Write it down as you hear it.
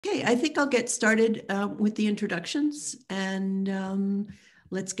Okay, I think I'll get started with the introductions and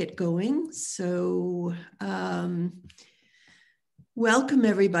let's get going. So welcome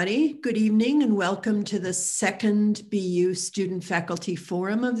everybody. Good evening and welcome to the second BU Student Faculty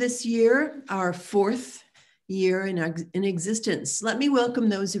Forum of this year, our fourth year in existence. Let me welcome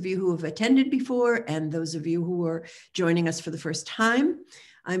those of you who have attended before and those of you who are joining us for the first time.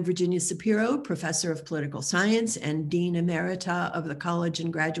 I'm Virginia Sapiro, Professor of Political Science and Dean Emerita of the College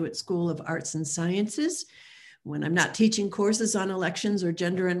and Graduate School of Arts and Sciences. When I'm not teaching courses on elections or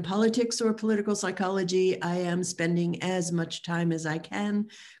gender and politics or political psychology, I am spending as much time as I can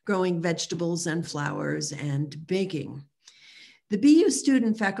growing vegetables and flowers and baking. The BU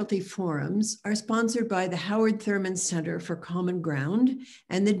Student Faculty Forums are sponsored by the Howard Thurman Center for Common Ground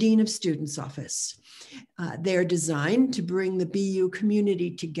and the Dean of Students Office. They are designed to bring the BU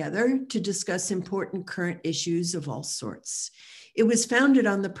community together to discuss important current issues of all sorts. It was founded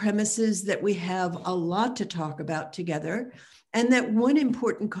on the premises that we have a lot to talk about together, and that one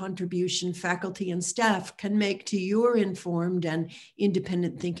important contribution faculty and staff can make to your informed and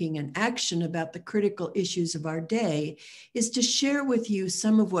independent thinking and action about the critical issues of our day is to share with you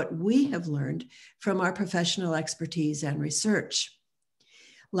some of what we have learned from our professional expertise and research.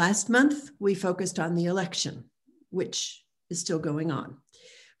 Last month, we focused on the election, which is still going on.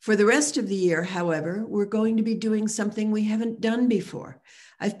 For the rest of the year, however, we're going to be doing something we haven't done before.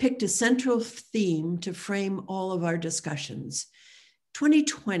 I've picked a central theme to frame all of our discussions.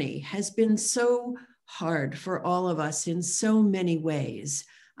 2020 has been so hard for all of us in so many ways.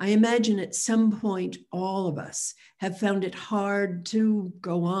 I imagine at some point, all of us have found it hard to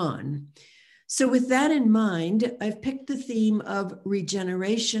go on. So with that in mind, I've picked the theme of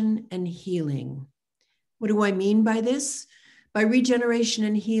regeneration and healing. What do I mean by this? By regeneration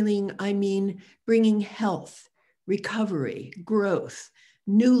and healing, I mean bringing health, recovery, growth,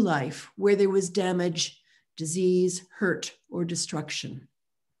 new life where there was damage, disease, hurt, or destruction.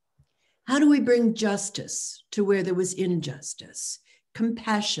 How do we bring justice to where there was injustice,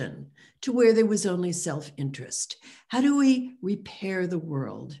 compassion to where there was only self-interest? How do we repair the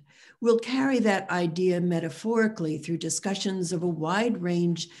world? We'll carry that idea metaphorically through discussions of a wide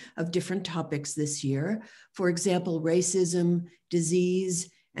range of different topics this year. For example, racism, disease,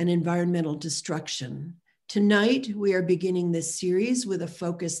 and environmental destruction. Tonight, we are beginning this series with a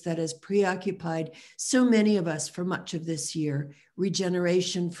focus that has preoccupied so many of us for much of this year: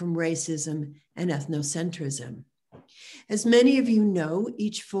 regeneration from racism and ethnocentrism. As many of you know,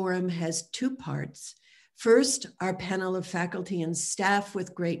 each forum has two parts. First, our panel of faculty and staff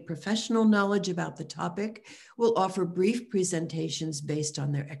with great professional knowledge about the topic will offer brief presentations based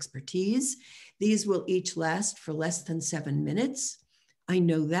on their expertise. These will each last for less than 7 minutes. I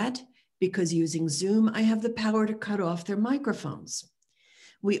know that because using Zoom, I have the power to cut off their microphones.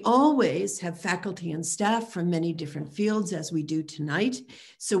 We always have faculty and staff from many different fields, as we do tonight,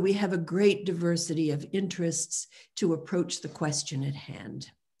 so we have a great diversity of interests to approach the question at hand.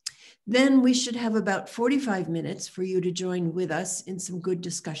 Then we should have about 45 minutes for you to join with us in some good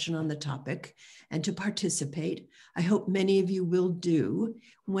discussion on the topic and to participate. I hope many of you will do.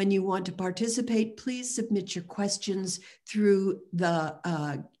 When you want to participate, please submit your questions through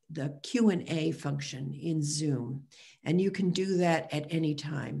the Q&A function in Zoom, and you can do that at any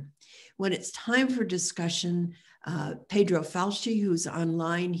time. When it's time for discussion, Pedro Falchi, who's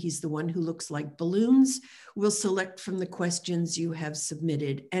online, he's the one who looks like balloons, will select from the questions you have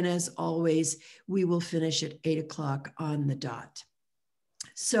submitted. And as always, we will finish at 8 o'clock on the dot.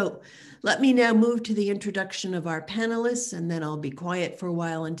 So let me now move to the introduction of our panelists, and then I'll be quiet for a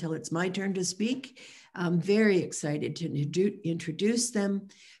while until it's my turn to speak. I'm very excited to introduce them.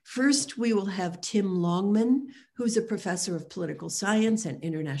 First, we will have Tim Longman, who's a professor of political science and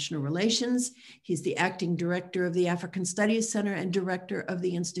international relations. He's the acting director of the African Studies Center and director of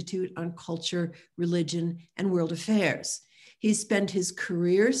the Institute on Culture, Religion, and World Affairs. He's spent his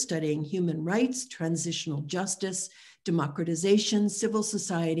career studying human rights, transitional justice, democratization, civil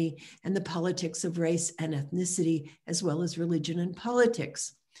society, and the politics of race and ethnicity, as well as religion and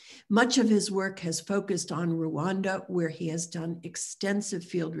politics. Much of his work has focused on Rwanda, where he has done extensive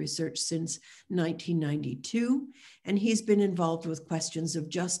field research since 1992, and he's been involved with questions of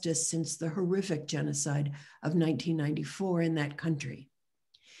justice since the horrific genocide of 1994 in that country.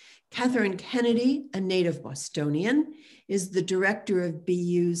 Catherine Kennedy, a native Bostonian, is the director of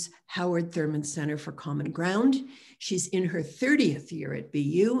BU's Howard Thurman Center for Common Ground. She's in her 30th year at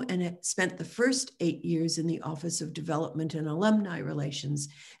BU and had spent the first 8 years in the Office of Development and Alumni Relations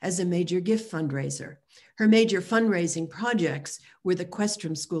as a major gift fundraiser. Her major fundraising projects were the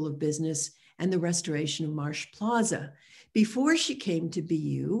Questrom School of Business and the restoration of Marsh Plaza. Before she came to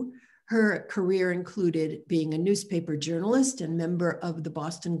BU, her career included being a newspaper journalist and member of the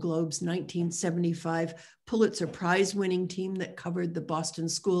Boston Globe's 1975 Pulitzer Prize-winning team that covered the Boston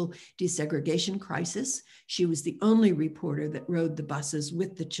school desegregation crisis. She was the only reporter that rode the buses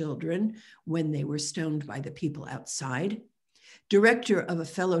with the children when they were stoned by the people outside. Director of a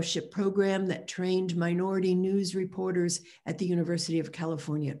fellowship program that trained minority news reporters at the University of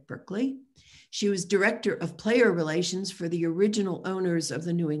California at Berkeley. She was director of player relations for the original owners of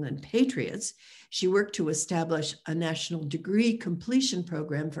the New England Patriots. She worked to establish a national degree completion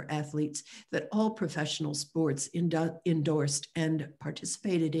program for athletes that all professional sports endorsed and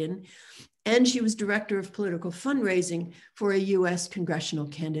participated in. And she was director of political fundraising for a US congressional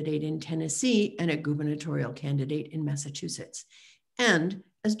candidate in Tennessee and a gubernatorial candidate in Massachusetts. And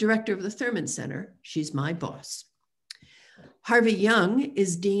as director of the Thurman Center, she's my boss. Harvey Young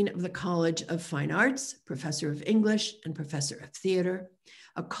is Dean of the College of Fine Arts, Professor of English, and Professor of Theater.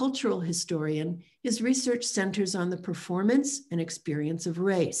 A cultural historian, his research centers on the performance and experience of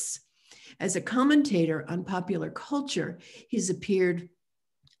race. As a commentator on popular culture, he's appeared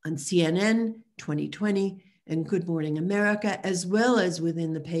on CNN, 2020, and Good Morning America, as well as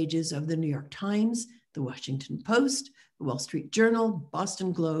within the pages of the New York Times, the Washington Post, the Wall Street Journal,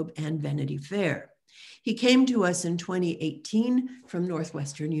 Boston Globe, and Vanity Fair. He came to us in 2018 from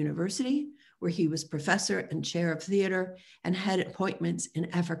Northwestern University, where he was professor and chair of theater and had appointments in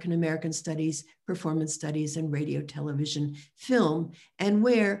African American studies, performance studies, and radio, television, film, and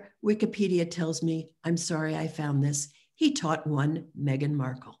where Wikipedia tells me, I'm sorry I found this, he taught one Meghan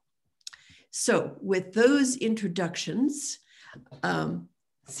Markle. So with those introductions,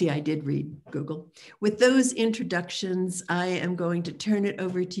 see, I did read Google. With those introductions, I am going to turn it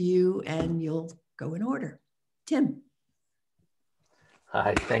over to you and you'll go in order. Tim.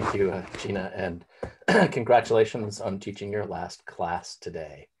 Hi, thank you, Gina, and congratulations on teaching your last class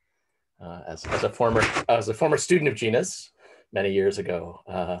today. As a former student of Gina's many years ago,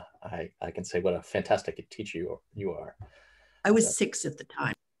 I can say what a fantastic teacher you are. I was 6 at the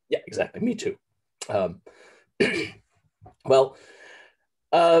time. Yeah, exactly. Me too. Well,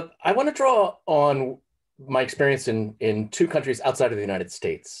 I want to draw on my experience in 2 countries outside of the United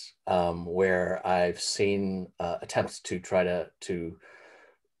States, where I've seen attempts to try to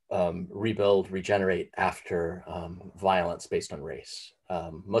rebuild, regenerate after violence based on race.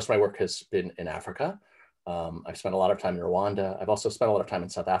 Most of my work has been in Africa. I've spent a lot of time in Rwanda. I've also spent a lot of time in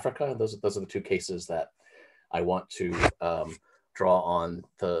South Africa. Those are the 2 cases that I want to draw on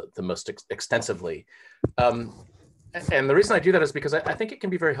the most extensively. And the reason I do that is because I think it can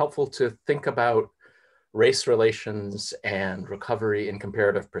be very helpful to think about race relations and recovery in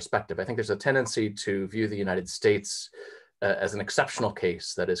comparative perspective. I think there's a tendency to view the United States as an exceptional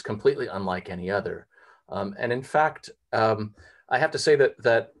case that is completely unlike any other. And in fact, I have to say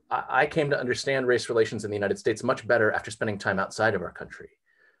that I came to understand race relations in the United States much better after spending time outside of our country.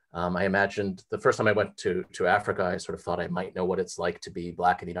 I imagined the first time I went to Africa, I sort of thought I might know what it's like to be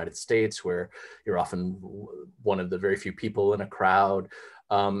Black in the United States, where you're often one of the very few people in a crowd.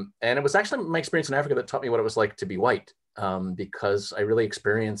 And it was actually my experience in Africa that taught me what it was like to be white, because I really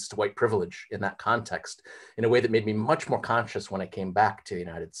experienced white privilege in that context in a way that made me much more conscious when I came back to the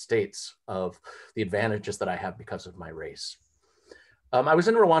United States of the advantages that I have because of my race. I was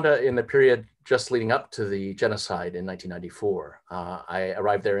in Rwanda in the period just leading up to the genocide in 1994. I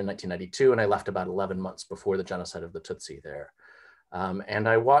arrived there in 1992 and I left about 11 months before the genocide of the Tutsi there. And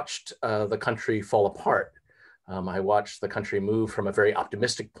I watched the country fall apart. I watched the country move from a very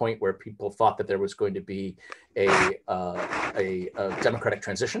optimistic point where people thought that there was going to be a democratic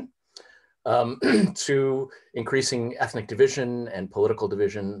transition to increasing ethnic division and political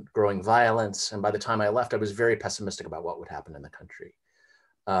division, growing violence. And by the time I left, I was very pessimistic about what would happen in the country.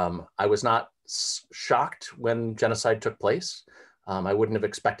 I was not shocked when genocide took place. I wouldn't have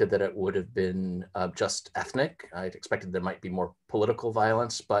expected that it would have been just ethnic. I'd expected there might be more political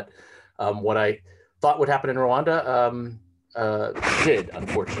violence, but what I thought would happen in Rwanda did,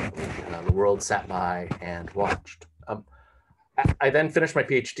 unfortunately. The world sat by and watched. I then finished my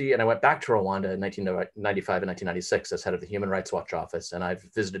PhD and I went back to Rwanda in 1995 and 1996 as head of the Human Rights Watch office. And I've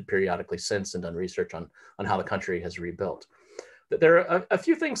visited periodically since and done research on how the country has rebuilt. There are a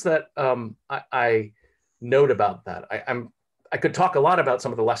few things that I note about that. I could talk a lot about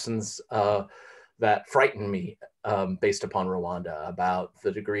some of the lessons that frighten me based upon Rwanda, about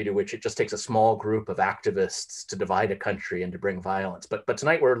the degree to which it just takes a small group of activists to divide a country and to bring violence. But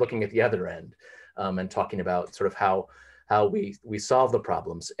tonight we're looking at the other end and talking about sort of how we solve the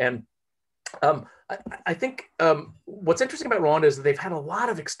problems. And I think what's interesting about Rwanda is that they've had a lot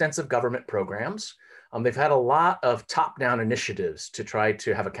of extensive government programs They've had a lot of top-down initiatives to try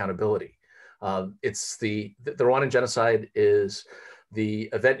to have accountability. It's the Rwandan genocide is the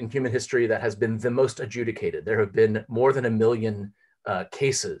event in human history that has been the most adjudicated. There have been more than 1 million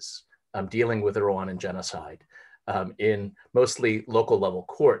cases dealing with the Rwandan genocide in mostly local level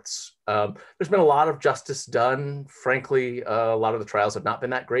courts. There's been a lot of justice done. Frankly, a lot of the trials have not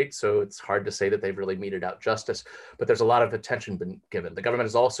been that great, so it's hard to say that they've really meted out justice, but there's a lot of attention been given. The government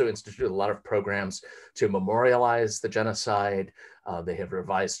has also instituted a lot of programs to memorialize the genocide. They have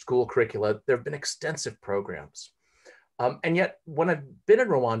revised school curricula. There have been extensive programs. And yet, when I've been in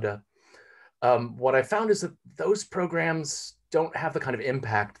Rwanda, what I found is that those programs don't have the kind of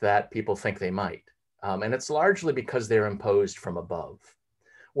impact that people think they might. And it's largely because they're imposed from above.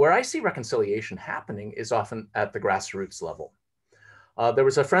 Where I see reconciliation happening is often at the grassroots level. There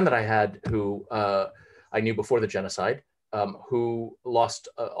was a friend that I had who I knew before the genocide who lost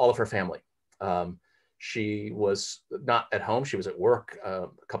all of her family. She was not at home, she was at work, a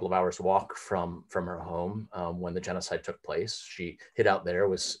couple of hours walk from her home when the genocide took place. She hid out there,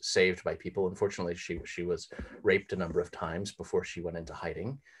 was saved by people. Unfortunately, she was raped a number of times before she went into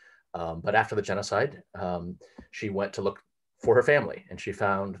hiding. But after the genocide, she went to look for her family, and she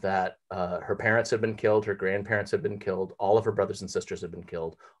found that her parents had been killed, her grandparents had been killed, all of her brothers and sisters had been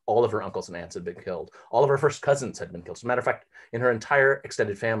killed, all of her uncles and aunts had been killed, all of her first cousins had been killed. As a matter of fact, in her entire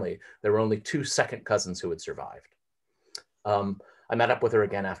extended family, there were only 2 second cousins who had survived. I met up with her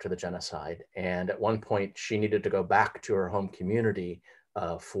again after the genocide, and at one point she needed to go back to her home community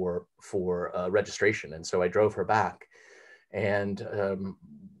for registration, and so I drove her back, and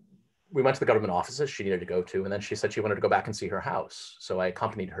we went to the government offices she needed to go to, and then she said she wanted to go back and see her house. So I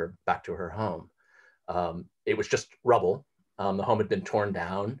accompanied her back to her home. It was just rubble. The home had been torn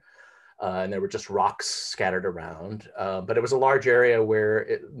down, and there were just rocks scattered around. But it was a large area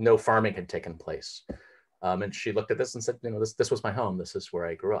where no farming had taken place. And she looked at this and said, you know, this was my home. This is where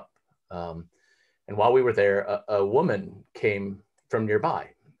I grew up. And while we were there, a woman came from nearby.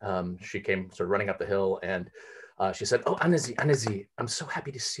 She came sort of running up the hill, and she said, "Oh, Anazi, I'm so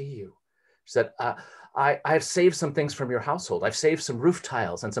happy to see you." She said, I've saved some things from your household. I've saved some roof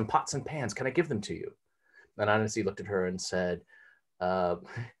tiles and some pots and pans. Can I give them to you? And Anazi looked at her and said, I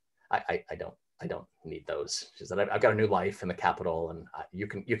don't need those. She said, I've got a new life in the capital, and you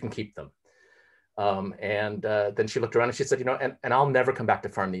can keep them. And then she looked around and she said, you know, and I'll never come back to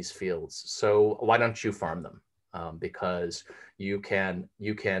farm these fields. So why don't you farm them? Because you can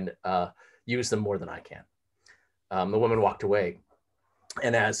use them more than I can. The woman walked away.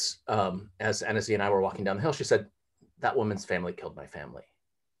 And as Anazi and I were walking down the hill, she said, that woman's family killed my family.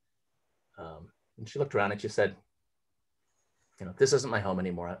 And she looked around and she said, you know, this isn't my home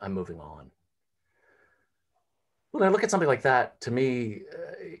anymore. I'm moving on. When I look at something like that, to me,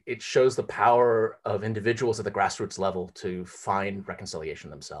 it shows the power of individuals at the grassroots level to find reconciliation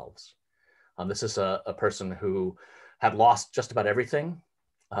themselves. This is a person who had lost just about everything.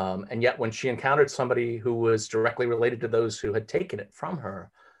 And yet when she encountered somebody who was directly related to those who had taken it from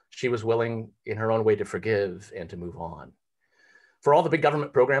her, she was willing in her own way to forgive and to move on. For all the big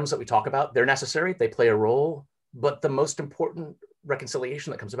government programs that we talk about, they're necessary, they play a role, but the most important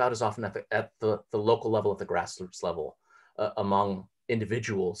reconciliation that comes about is often at the local level, at the grassroots level, among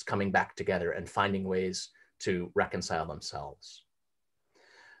individuals coming back together and finding ways to reconcile themselves.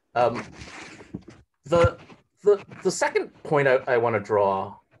 The second point I want to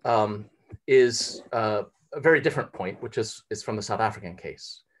draw is a very different point, which is from the South African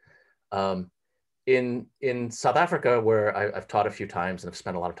case. In South Africa, where I've taught a few times and have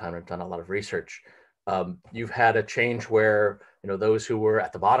spent a lot of time and done a lot of research, you've had a change where, you know, those who were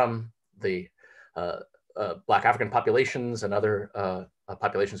at the bottom, the Black African populations and other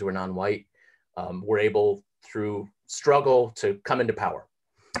populations who were non-white, were able through struggle to come into power.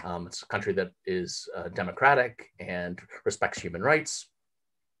 It's a country that is democratic and respects human rights.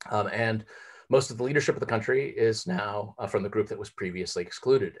 And most of the leadership of the country is now from the group that was previously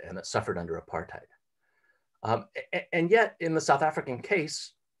excluded and that suffered under apartheid. And yet in the South African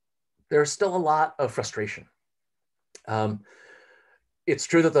case, there's still a lot of frustration. It's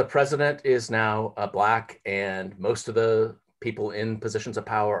true that the president is now Black and most of the people in positions of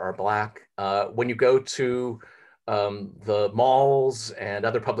power are Black. When you go to the malls and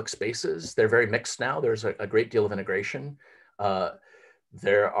other public spaces, they're very mixed now. There's a great deal of integration.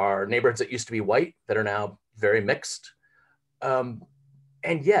 There are neighborhoods that used to be white that are now very mixed. And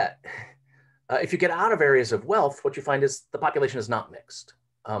yet, if you get out of areas of wealth, what you find is the population is not mixed.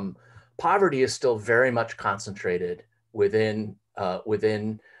 Poverty is still very much concentrated within a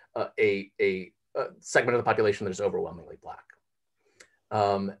segment of the population that is overwhelmingly Black.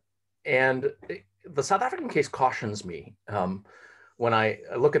 And the South African case cautions me when I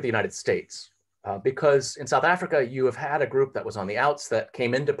look at the United States, because in South Africa, you have had a group that was on the outs that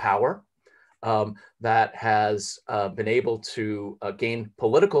came into power, that has been able to gain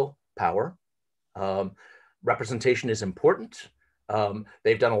political power. Representation is important.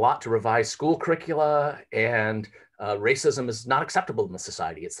 They've done a lot to revise school curricula, and racism is not acceptable in the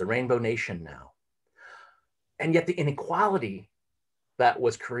society. It's the rainbow nation now. And yet the inequality that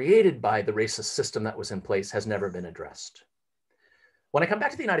was created by the racist system that was in place has never been addressed. When I come back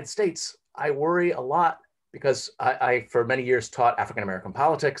to the United States, I worry a lot because I for many years taught African-American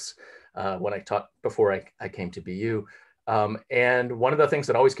politics when I taught before I came to BU. And one of the things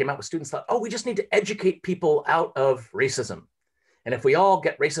that always came out was students thought, oh, we just need to educate people out of racism. And if we all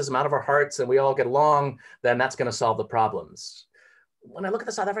get racism out of our hearts and we all get along, then that's going to solve the problems. When I look at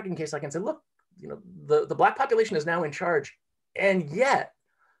the South African case, I can say, look, you know, the Black population is now in charge. And yet,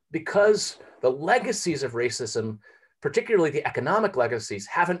 because the legacies of racism, particularly the economic legacies,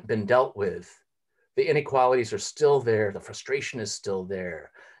 haven't been dealt with, the inequalities are still there, the frustration is still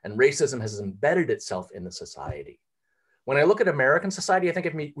there, and racism has embedded itself in the society. When I look at American society, I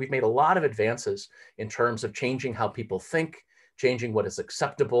think we've made a lot of advances in terms of changing how people think, changing what is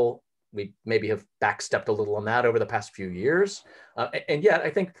acceptable. We maybe have backstepped a little on that over the past few years. And yet I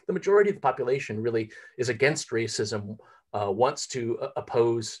think the majority of the population really is against racism, wants to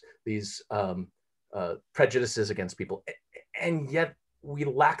oppose these prejudices against people. And yet we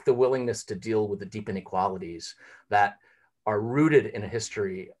lack the willingness to deal with the deep inequalities that are rooted in a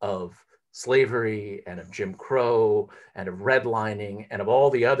history of slavery and of Jim Crow and of redlining and of all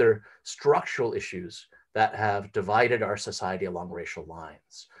the other structural issues that have divided our society along racial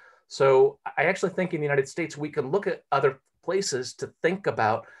lines. So I actually think in the United States, we can look at other places to think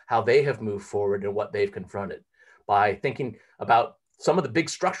about how they have moved forward and what they've confronted by thinking about some of the big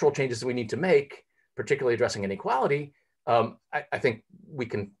structural changes that we need to make, particularly addressing inequality. I think we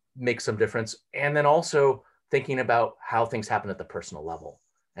can make some difference. And then also thinking about how things happen at the personal level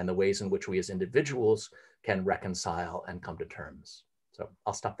and the ways in which we as individuals can reconcile and come to terms. So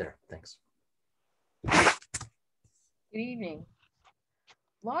I'll stop there. Thanks. Good evening.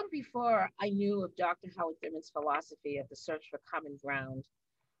 Long before I knew of Dr. Howard Thurman's philosophy of the search for common ground,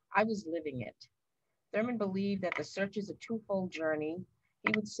 I was living it. Thurman believed that the search is a twofold journey.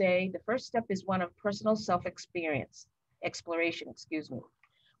 He would say the first step is one of personal exploration.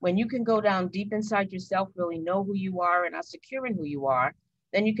 When you can go down deep inside yourself, really know who you are and are secure in who you are,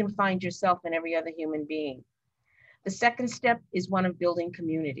 then you can find yourself in every other human being. The second step is one of building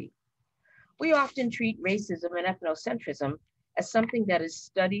community. We often treat racism and ethnocentrism as something that is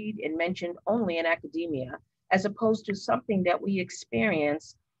studied and mentioned only in academia, as opposed to something that we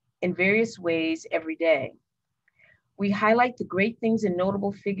experience in various ways every day. We highlight the great things in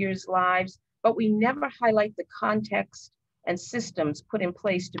notable figures' lives, but we never highlight the context and systems put in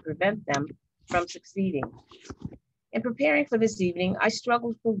place to prevent them from succeeding. In preparing for this evening, I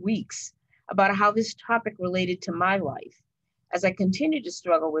struggled for weeks about how this topic related to my life. As I continued to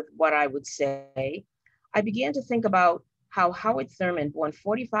struggle with what I would say, I began to think about how Howard Thurman, born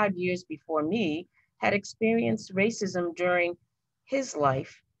 45 years before me, had experienced racism during his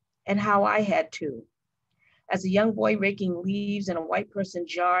life and how I had too. As a young boy raking leaves in a white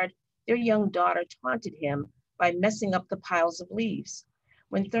person's yard, their young daughter taunted him by messing up the piles of leaves.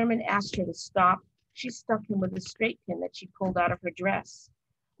 When Thurman asked her to stop, she stuck him with a straight pin that she pulled out of her dress.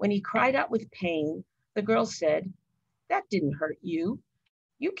 When he cried out with pain, the girl said, "That didn't hurt you.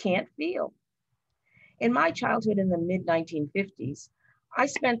 You can't feel." In my childhood in the mid-1950s, I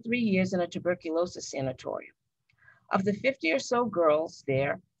spent 3 years in a tuberculosis sanatorium. Of the 50 or so girls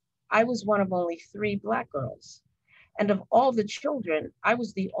there, I was one of only 3 Black girls. And of all the children, I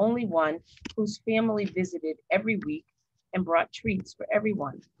was the only one whose family visited every week and brought treats for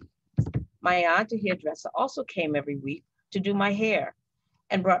everyone. My aunt, a hairdresser, also came every week to do my hair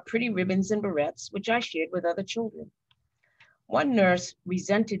and brought pretty ribbons and barrettes, which I shared with other children. One nurse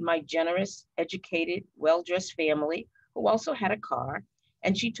resented my generous, educated, well-dressed family, who also had a car,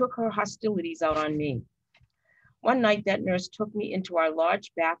 and she took her hostilities out on me. One night, that nurse took me into our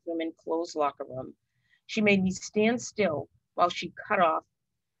large bathroom and clothes locker room. She made me stand still while she cut off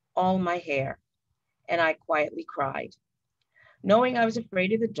all my hair, and I quietly cried. Knowing I was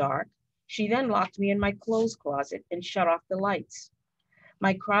afraid of the dark, she then locked me in my clothes closet and shut off the lights.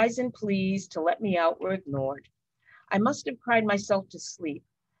 My cries and pleas to let me out were ignored. I must have cried myself to sleep,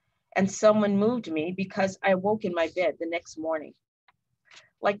 and someone moved me because I awoke in my bed the next morning.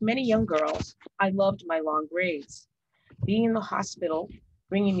 Like many young girls, I loved my long braids. Being in the hospital,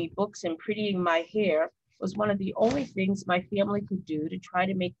 bringing me books and prettying my hair was one of the only things my family could do to try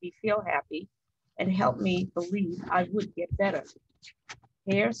to make me feel happy and helped me believe I would get better.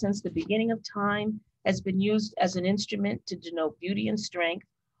 Hair, since the beginning of time, has been used as an instrument to denote beauty and strength,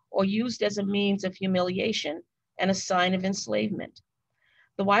 or used as a means of humiliation and a sign of enslavement.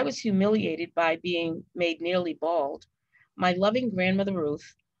 Though I was humiliated by being made nearly bald, my loving grandmother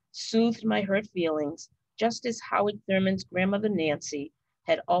Ruth soothed my hurt feelings, just as Howard Thurman's grandmother Nancy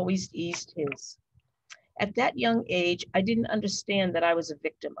had always eased his. At that young age, I didn't understand that I was a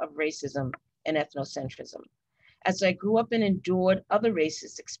victim of racism and ethnocentrism. As I grew up and endured other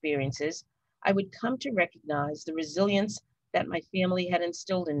racist experiences, I would come to recognize the resilience that my family had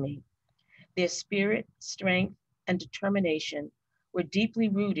instilled in me. Their spirit, strength, and determination were deeply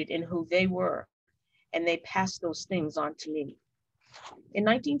rooted in who they were, and they passed those things on to me. In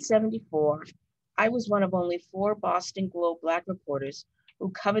 1974, I was one of only 4 Boston Globe Black reporters who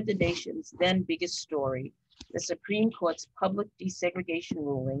covered the nation's then biggest story, the Supreme Court's public desegregation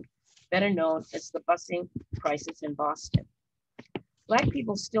ruling, better known as the busing crisis in Boston. Black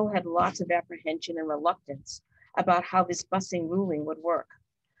people still had lots of apprehension and reluctance about how this busing ruling would work.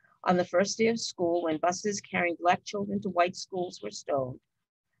 On the first day of school, when buses carrying Black children to white schools were stoned,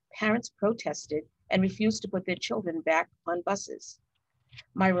 parents protested and refused to put their children back on buses.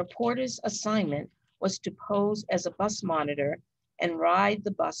 My reporter's assignment was to pose as a bus monitor and ride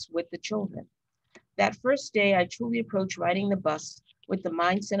the bus with the children. That first day, I truly approached riding the bus with the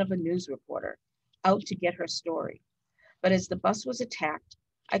mindset of a news reporter, out to get her story. But as the bus was attacked,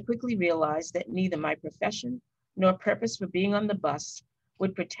 I quickly realized that neither my profession nor purpose for being on the bus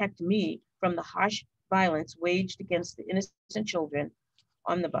would protect me from the harsh violence waged against the innocent children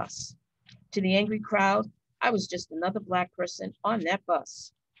on the bus. To the angry crowd, I was just another Black person on that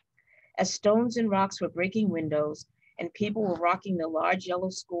bus. As stones and rocks were breaking windows and people were rocking the large yellow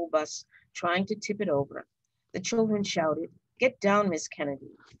school bus trying to tip it over, the children shouted, "Get down, Miss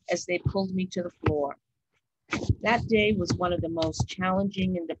Kennedy," as they pulled me to the floor. That day was one of the most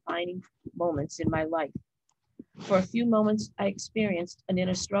challenging and defining moments in my life. For a few moments, I experienced an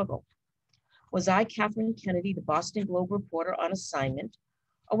inner struggle. Was I Catherine Kennedy, the Boston Globe reporter on assignment,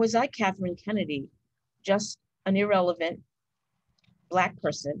 or was I Catherine Kennedy, just an irrelevant Black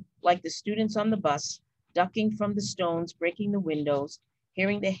person, like the students on the bus, ducking from the stones, breaking the windows,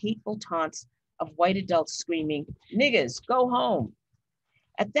 hearing the hateful taunts of white adults screaming, "Niggers, go home."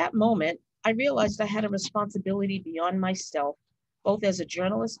 At that moment, I realized I had a responsibility beyond myself, both as a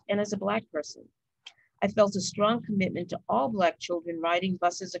journalist and as a Black person. I felt a strong commitment to all Black children riding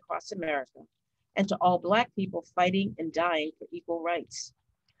buses across America and to all Black people fighting and dying for equal rights.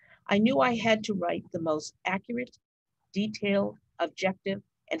 I knew I had to write the most accurate, detailed, objective,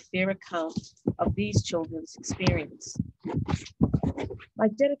 and fair account of these children's experience. My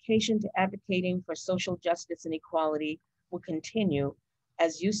dedication to advocating for social justice and equality will continue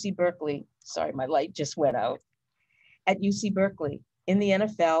as UC Berkeley, sorry, my light just went out, at UC Berkeley, in the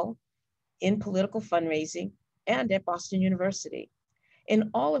NFL, in political fundraising, and at Boston University. In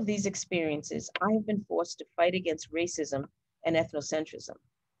all of these experiences, I have been forced to fight against racism and ethnocentrism.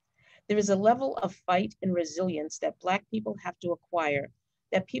 There is a level of fight and resilience that Black people have to acquire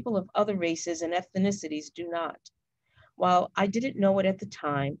that people of other races and ethnicities do not. While I didn't know it at the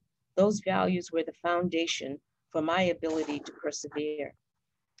time, those values were the foundation for my ability to persevere.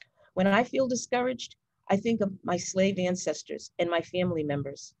 When I feel discouraged, I think of my slave ancestors and my family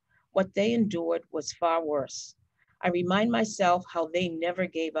members. What they endured was far worse. I remind myself how they never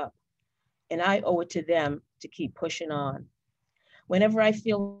gave up, and I owe it to them to keep pushing on. Whenever I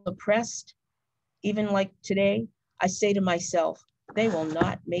feel oppressed, even like today, I say to myself, they will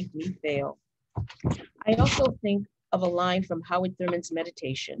not make me fail. I also think of a line from Howard Thurman's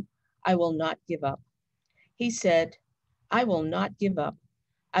meditation, "I will not give up." He said, "I will not give up.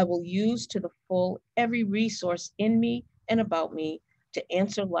 I will use to the full every resource in me and about me to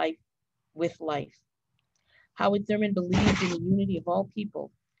answer life with life." Howard Thurman believed in the unity of all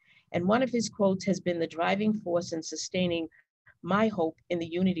people, and one of his quotes has been the driving force in sustaining my hope in the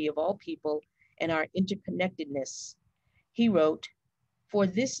unity of all people and our interconnectedness. He wrote, "For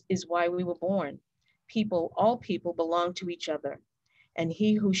this is why we were born. People, all people belong to each other, and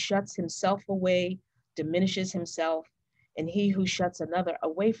he who shuts himself away diminishes himself, and he who shuts another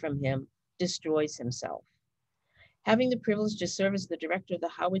away from him destroys himself." Having the privilege to serve as the director of the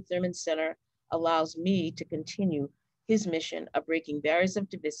Howard Thurman Center allows me to continue his mission of breaking barriers of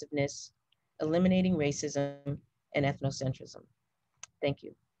divisiveness, eliminating racism and ethnocentrism. Thank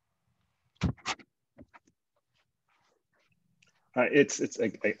you. I'm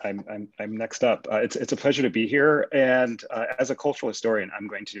next up. It's a pleasure to be here, and as a cultural historian, I'm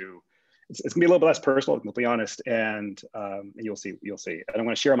going to. It's gonna be a little bit less personal, to be honest, and you'll see. And I'm going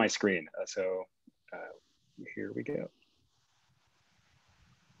to share my screen. So Here we go.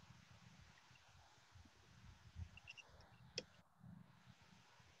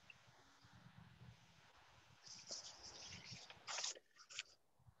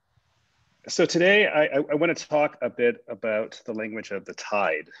 So today I want to talk a bit about the language of the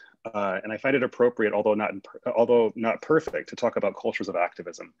tide, and I find it appropriate, although not perfect, to talk about cultures of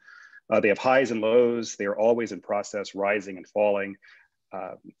activism. They have highs and lows. They are always in process, rising and falling.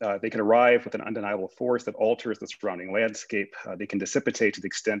 They can arrive with an undeniable force that alters the surrounding landscape. They can dissipate to the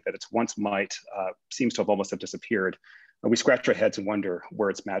extent that its once might seems to have almost disappeared. We scratch our heads and wonder where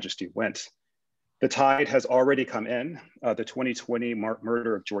its majesty went. The tide has already come in. The 2020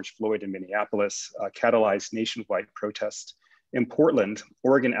 murder of George Floyd in Minneapolis catalyzed nationwide protests. In Portland,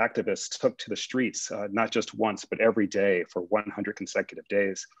 Oregon activists took to the streets, not just once, but every day for 100 consecutive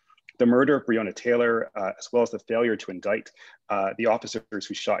days. The murder of Breonna Taylor, as well as the failure to indict the officers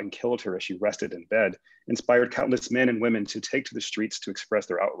who shot and killed her as she rested in bed, inspired countless men and women to take to the streets to express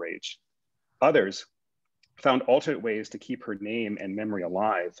their outrage. Others found alternate ways to keep her name and memory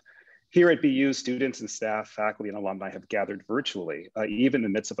alive. Here at BU, students and staff, faculty, and alumni have gathered virtually, even in the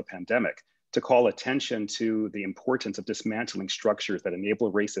midst of a pandemic, to call attention to the importance of dismantling structures that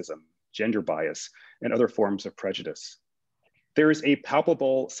enable racism, gender bias, and other forms of prejudice. There is a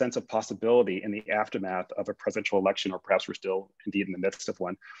palpable sense of possibility in the aftermath of a presidential election, or perhaps we're still indeed in the midst of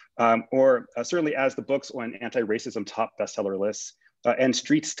one, or certainly as the books on anti-racism top bestseller lists, and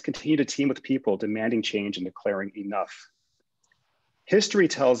streets continue to teem with people demanding change and declaring enough. History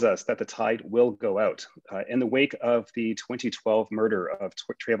tells us that the tide will go out. In the wake of the 2012 murder of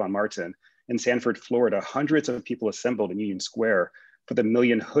Trayvon Martin in Sanford, Florida, hundreds of people assembled in Union Square for the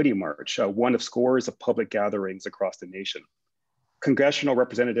Million Hoodie March, one of scores of public gatherings across the nation. Congressional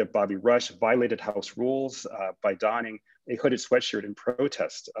Representative Bobby Rush violated House rules by donning a hooded sweatshirt in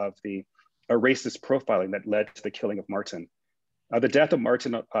protest of the racist profiling that led to the killing of Martin. The death of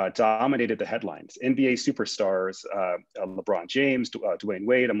Martin dominated the headlines. NBA superstars, LeBron James, Dwayne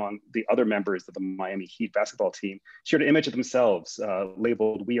Wade, among the other members of the Miami Heat basketball team, shared an image of themselves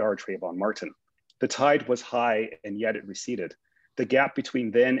labeled, "We are Trayvon Martin." The tide was high and yet it receded. The gap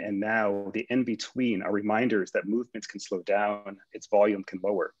between then and now, the in-between, are reminders that movements can slow down, its volume can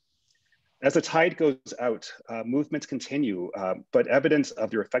lower. As the tide goes out, movements continue, but evidence of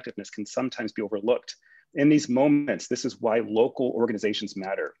their effectiveness can sometimes be overlooked. In these moments, this is why local organizations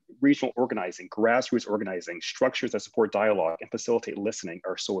matter. Regional organizing, grassroots organizing, structures that support dialogue and facilitate listening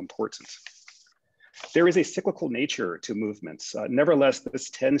are so important. There is a cyclical nature to movements. Nevertheless, this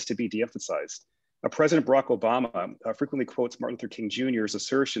tends to be de-emphasized. President Barack Obama frequently quotes Martin Luther King Jr.'s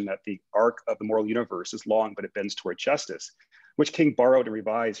assertion that the arc of the moral universe is long, but it bends toward justice, which King borrowed and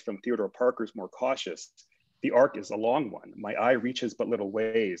revised from Theodore Parker's More Cautious. The arc is a long one. My eye reaches but little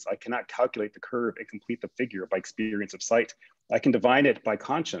ways. I cannot calculate the curve and complete the figure by experience of sight. I can divine it by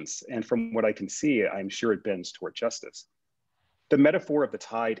conscience, and from what I can see, I am sure it bends toward justice. The metaphor of the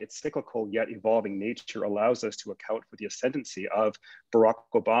tide, its cyclical yet evolving nature, allows us to account for the ascendancy of Barack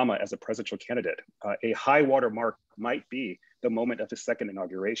Obama as a presidential candidate. A high water mark might be the moment of his second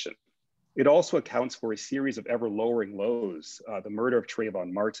inauguration. It also accounts for a series of ever lowering lows, the murder of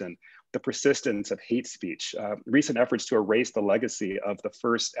Trayvon Martin, the persistence of hate speech, recent efforts to erase the legacy of the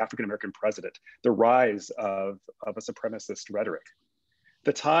first African-American president, the rise of a supremacist rhetoric.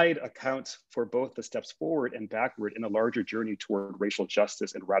 The tide accounts for both the steps forward and backward in a larger journey toward racial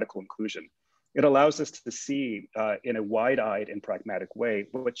justice and radical inclusion. It allows us to see in a wide-eyed and pragmatic way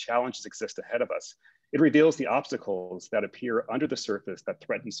what challenges exist ahead of us. It reveals the obstacles that appear under the surface that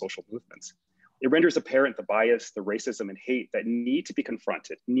threaten social movements. It renders apparent the bias, the racism, and hate that need to be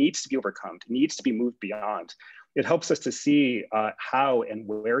confronted, needs to be overcome, needs to be moved beyond. It helps us to see how and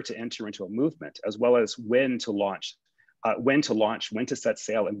where to enter into a movement, as well as when to launch, when to set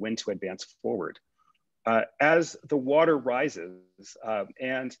sail, and when to advance forward. As the water rises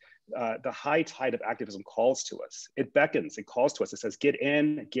and the high tide of activism calls to us, it beckons, it calls to us, it says, get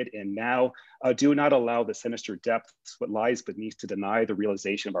in now. Do not allow the sinister depths, what lies beneath, to deny the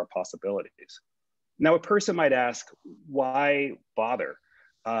realization of our possibilities. Now, a person might ask, why bother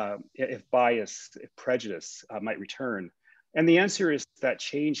if bias, if prejudice might return? And the answer is that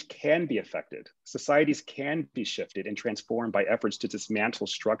change can be effected. Societies can be shifted and transformed by efforts to dismantle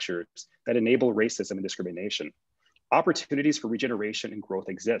structures that enable racism and discrimination. Opportunities for regeneration and growth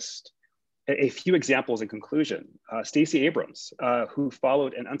exist. A few examples in conclusion. Stacey Abrams, who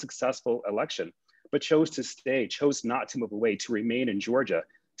followed an unsuccessful election, but chose to stay, chose not to move away, to remain in Georgia,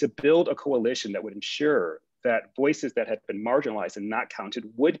 to build a coalition that would ensure that voices that had been marginalized and not counted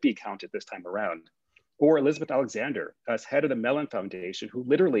would be counted this time around. Or Elizabeth Alexander as head of the Mellon Foundation, who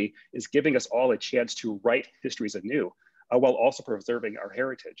literally is giving us all a chance to write histories anew while also preserving our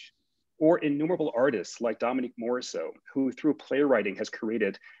heritage. Or innumerable artists like Dominique Morisseau, who through playwriting has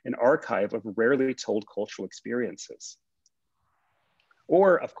created an archive of rarely told cultural experiences.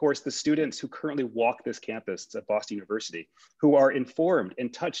 Or, of course, the students who currently walk this campus at Boston University, who are informed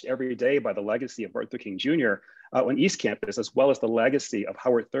and touched every day by the legacy of Martin Luther King Jr. On East Campus, as well as the legacy of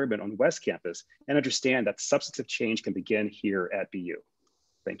Howard Thurman on West Campus, and understand that substantive change can begin here at BU.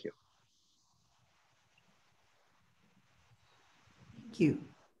 Thank you. Thank you.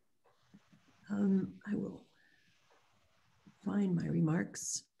 I will find my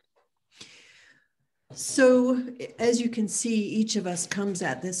remarks. So as you can see, each of us comes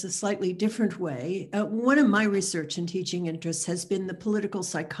at this a slightly different way. One of my research and teaching interests has been the political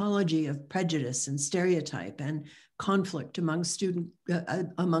psychology of prejudice and stereotype and conflict among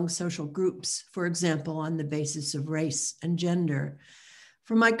among social groups, for example, on the basis of race and gender.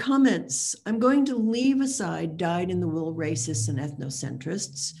 For my comments, I'm going to leave aside dyed-in-the-wool racists and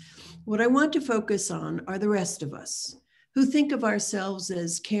ethnocentrists. What I want to focus on are the rest of us, who think of ourselves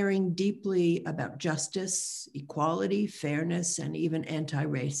as caring deeply about justice, equality, fairness, and even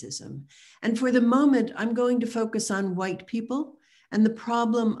anti-racism. And for the moment, I'm going to focus on white people and the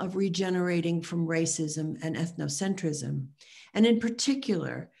problem of regenerating from racism and ethnocentrism, and in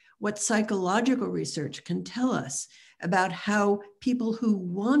particular, what psychological research can tell us about how people who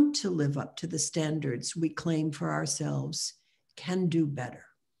want to live up to the standards we claim for ourselves can do better.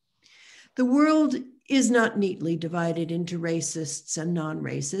 The world is not neatly divided into racists and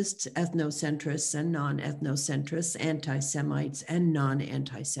non-racists, ethnocentrists and non-ethnocentrists, anti-Semites and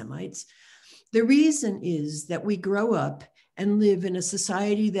non-anti-Semites. The reason is that we grow up and live in a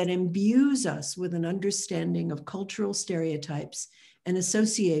society that imbues us with an understanding of cultural stereotypes and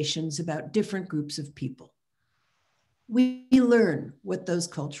associations about different groups of people. We learn what those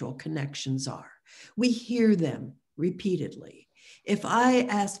cultural connections are. We hear them repeatedly. If I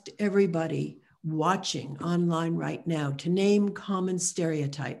asked everybody watching online right now to name common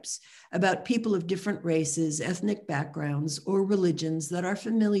stereotypes about people of different races, ethnic backgrounds, or religions that are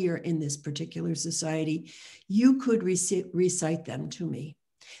familiar in this particular society, you could recite them to me.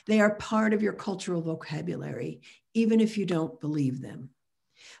 They are part of your cultural vocabulary, even if you don't believe them.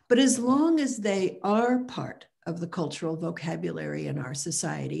 But as long as they are part of the cultural vocabulary in our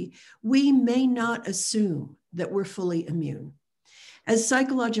society, we may not assume that we're fully immune. As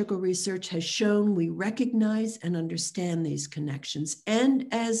psychological research has shown, we recognize and understand these connections, and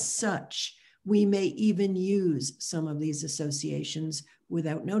as such, we may even use some of these associations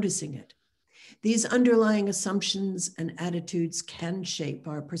without noticing it. These underlying assumptions and attitudes can shape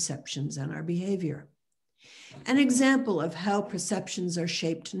our perceptions and our behavior. An example of how perceptions are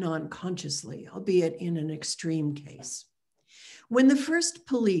shaped non-consciously, albeit in an extreme case. When the first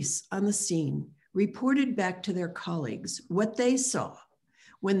police on the scene reported back to their colleagues what they saw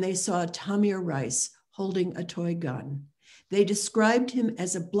when they saw Tamir Rice holding a toy gun, they described him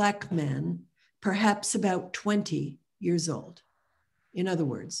as a Black man, perhaps about 20 years old. In other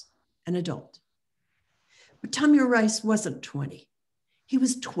words, an adult. But Tamir Rice wasn't 20, he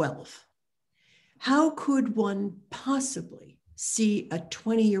was 12. How could one possibly see a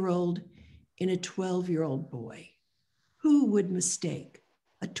 20-year-old in a 12-year-old boy? Who would mistake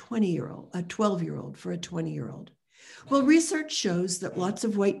a 12-year-old for a 20-year-old? Well, research shows that lots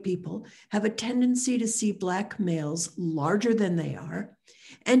of white people have a tendency to see Black males larger than they are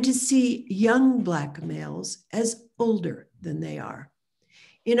and to see young Black males as older than they are.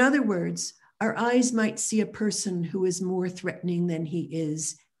 In other words, our eyes might see a person who is more threatening than he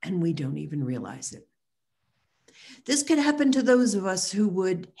is, and we don't even realize it. This could happen to those of us who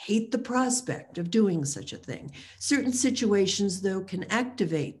would hate the prospect of doing such a thing. Certain situations, though, can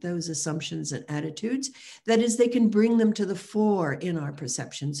activate those assumptions and attitudes. That is, they can bring them to the fore in our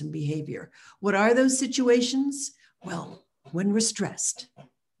perceptions and behavior. What are those situations? Well, when we're stressed,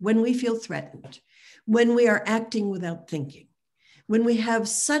 when we feel threatened, when we are acting without thinking, when we have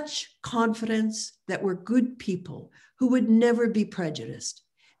such confidence that we're good people who would never be prejudiced,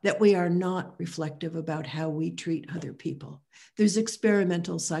 that we are not reflective about how we treat other people. There's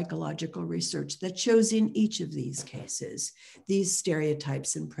experimental psychological research that shows in each of these cases, these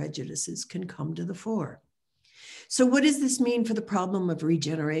stereotypes and prejudices can come to the fore. So what does this mean for the problem of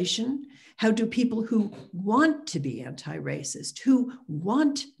regeneration? How do people who want to be anti-racist, who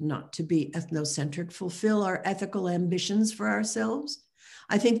want not to be ethnocentric, fulfill our ethical ambitions for ourselves?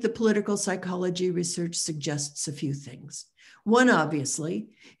 I think the political psychology research suggests a few things. One, obviously,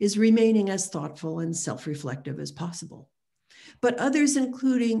 is remaining as thoughtful and self-reflective as possible. But others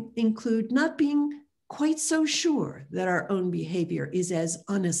include not being quite so sure that our own behavior is as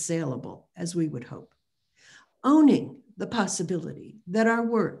unassailable as we would hope. Owning the possibility that our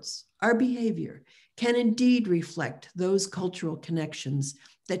words, our behavior, can indeed reflect those cultural connections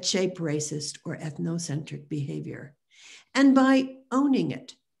that shape racist or ethnocentric behavior. And by owning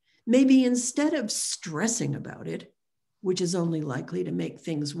it, maybe instead of stressing about it, which is only likely to make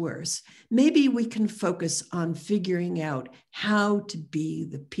things worse, maybe we can focus on figuring out how to be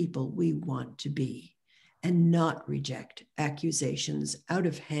the people we want to be and not reject accusations out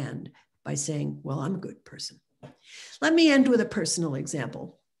of hand by saying, well, I'm a good person. Let me end with a personal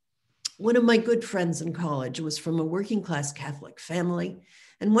example. One of my good friends in college was from a working class Catholic family.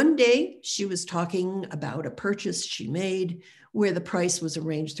 And one day she was talking about a purchase she made where the price was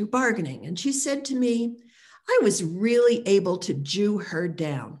arranged through bargaining. And she said to me, I was really able to Jew her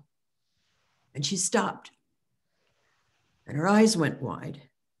down. And she stopped. And her eyes went wide.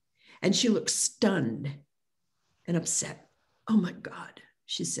 And she looked stunned and upset. Oh my God,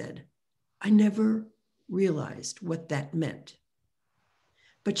 she said, I never realized what that meant.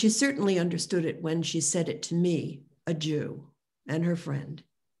 But she certainly understood it when she said it to me, a Jew, and her friend.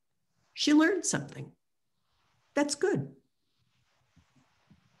 She learned something. That's good.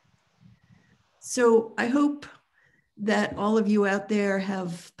 So I hope that all of you out there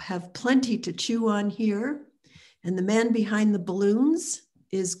have plenty to chew on here. And the man behind the balloons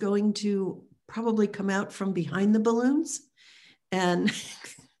is going to probably come out from behind the balloons, and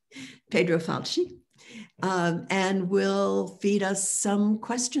Pedro Falchi, and will feed us some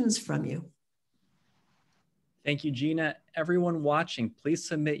questions from you. Thank you, Gina. Everyone watching, please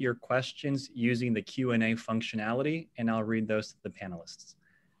submit your questions using the Q&A functionality, and I'll read those to the panelists.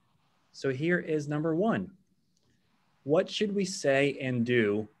 So here is number one. What should we say and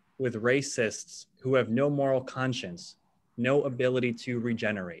do with racists who have no moral conscience, no ability to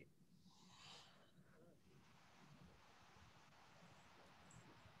regenerate?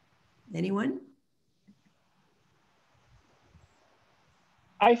 Anyone?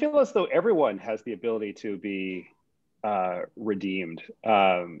 I feel as though everyone has the ability to be redeemed.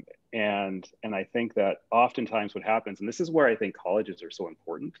 And I think that oftentimes what happens, and this is where I think colleges are so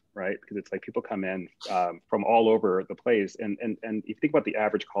important, right? Because it's like people come in from all over the place. And if you think about the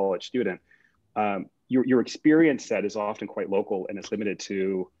average college student, your experience set is often quite local and it's limited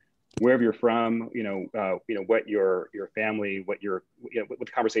to wherever you're from, what your family, what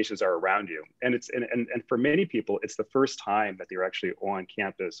the conversations are around you. And and for many people, it's the first time that they're actually on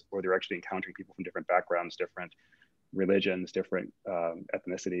campus or they're actually encountering people from different backgrounds, different religions, different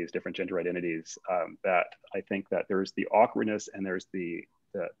ethnicities, different gender identities, that I think that there's the awkwardness and there's the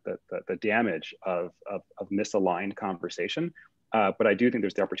damage of misaligned conversation. But I do think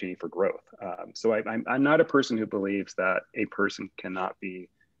there's the opportunity for growth. So I'm not a person who believes that a person cannot be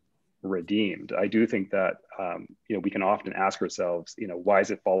redeemed. I do think that we can often ask ourselves, why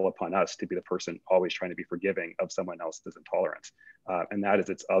does it fall upon us to be the person always trying to be forgiving of someone else's intolerance? And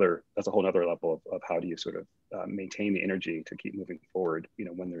that's a whole other level of how do you sort of maintain the energy to keep moving forward,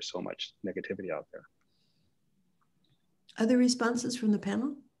 when there's so much negativity out there. Other responses from the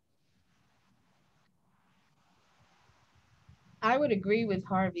panel? I would agree with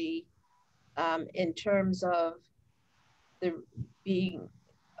Harvey in terms of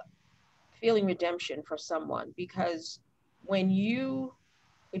feeling redemption for someone, because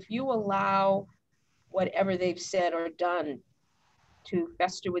if you allow whatever they've said or done to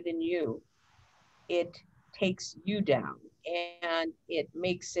fester within you, it takes you down and it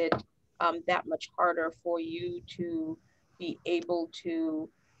makes it that much harder for you to be able to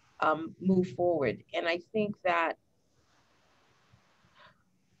move forward. And I think that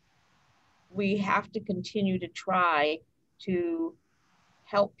we have to continue to try to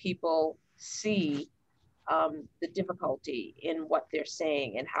help people see the difficulty in what they're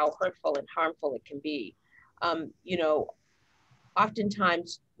saying and how hurtful and harmful it can be.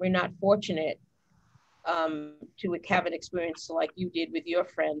 Oftentimes we're not fortunate to have an experience like you did with your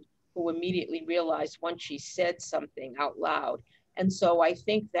friend, who immediately realized once she said something out loud. And so I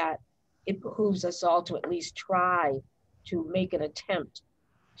think that it behooves us all to at least try to make an attempt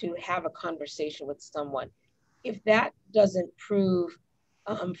to have a conversation with someone. If that doesn't prove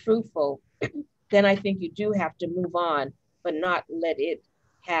fruitful, then I think you do have to move on, but not let it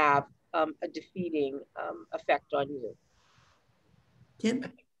have a defeating effect on you. Tim?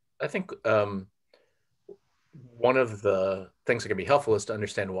 I think one of the things that can be helpful is to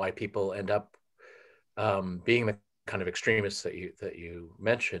understand why people end up being the kind of extremists that you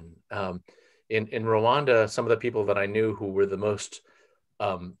mentioned. In Rwanda, some of the people that I knew who were the most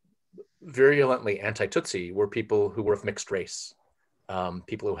virulently anti-Tutsi were people who were of mixed race.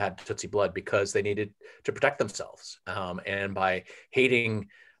 people who had Tutsi blood because they needed to protect themselves. And by hating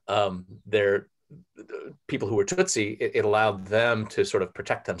their people who were Tutsi, it allowed them to sort of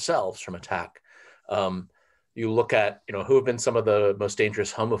protect themselves from attack. You look at, who have been some of the most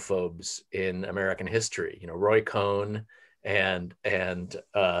dangerous homophobes in American history, Roy Cohn and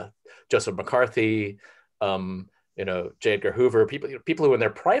Joseph McCarthy, J. Edgar Hoover, people who in their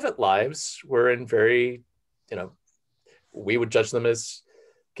private lives were in very, we would judge them as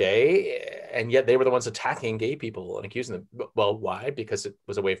gay, and yet they were the ones attacking gay people and accusing them. Well, why? Because it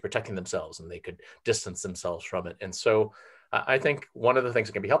was a way of protecting themselves and they could distance themselves from it. And so I think one of the things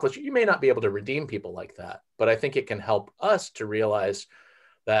that can be helpful is you may not be able to redeem people like that, but I think it can help us to realize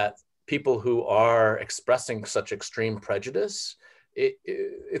that people who are expressing such extreme prejudice,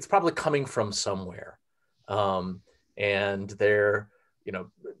 it's probably coming from somewhere. And they're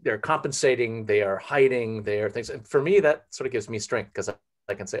compensating, they are hiding, they are things. And for me, that sort of gives me strength because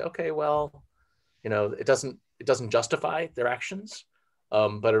I can say, okay, well, it doesn't justify their actions,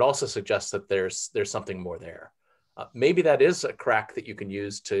 but it also suggests that there's something more there. Maybe that is a crack that you can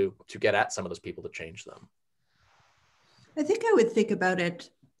use to get at some of those people to change them. I think I would think about it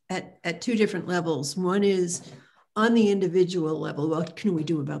at two different levels. One is on the individual level, what can we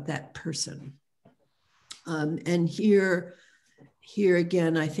do about that person? And here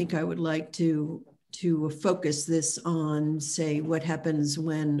again, I think I would like to focus this on, say, what happens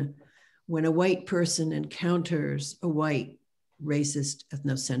when a white person encounters a white racist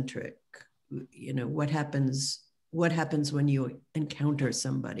ethnocentric. What happens when you encounter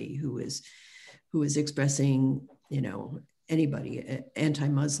somebody who is expressing, anybody,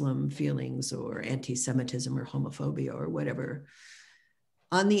 anti-Muslim feelings or anti-Semitism or homophobia or whatever.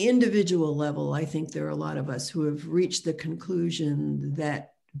 On the individual level, I think there are a lot of us who have reached the conclusion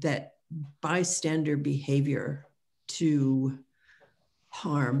that bystander behavior to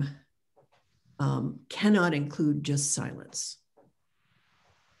harm cannot include just silence.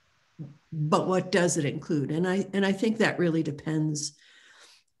 But what does it include? And I think that really depends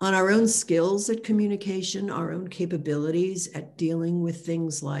on our own skills at communication, our own capabilities at dealing with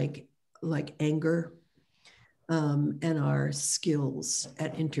things like anger, and our skills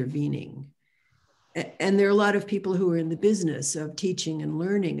at intervening. And there are a lot of people who are in the business of teaching and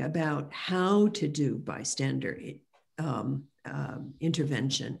learning about how to do bystander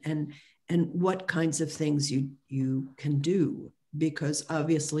intervention and what kinds of things you can do, because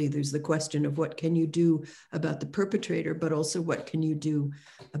obviously there's the question of what can you do about the perpetrator, but also what can you do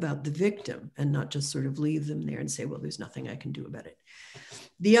about the victim, and not just sort of leave them there and say, well, there's nothing I can do about it.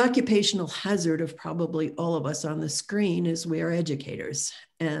 The occupational hazard of probably all of us on the screen is we are educators,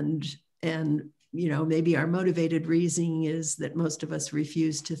 and maybe our motivated reasoning is that most of us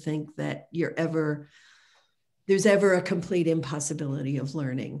refuse to think that there's ever a complete impossibility of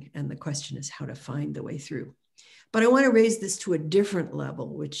learning, and the question is how to find the way through. But I want to raise this to a different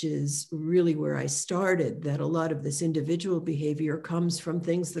level, which is really where I started, that a lot of this individual behavior comes from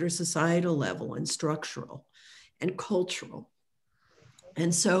things that are societal level and structural and cultural.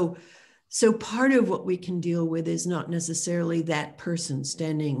 And so part of what we can deal with is not necessarily that person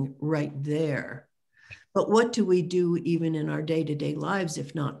standing right there, but what do we do even in our day-to-day lives,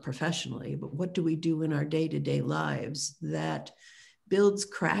 if not professionally, but what do we do in our day-to-day lives that builds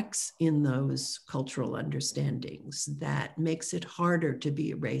cracks in those cultural understandings, that makes it harder to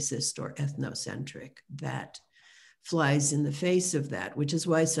be racist or ethnocentric, that flies in the face of that, which is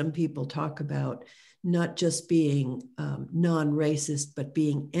why some people talk about not just being non-racist, but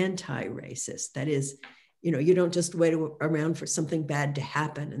being anti-racist. That is, you don't just wait around for something bad to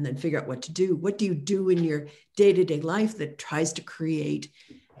happen and then figure out what to do. What do you do in your day-to-day life that tries to create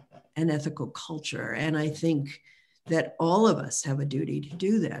an ethical culture? And I think that all of us have a duty to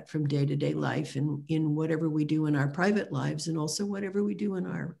do that from day-to-day life and in whatever we do in our private lives, and also whatever we do in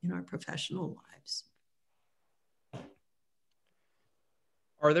our professional lives.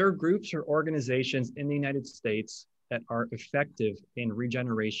 Are there groups or organizations in the United States that are effective in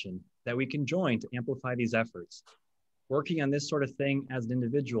regeneration that we can join to amplify these efforts? Working on this sort of thing as an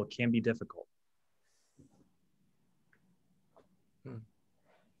individual can be difficult.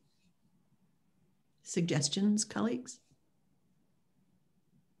 Suggestions, colleagues?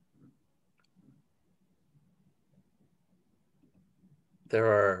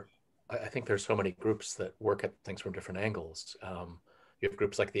 I think there's so many groups that work at things from different angles. You have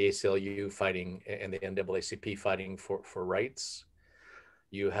groups like the ACLU fighting and the NAACP fighting for rights.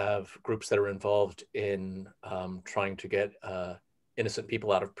 You have groups that are involved in trying to get innocent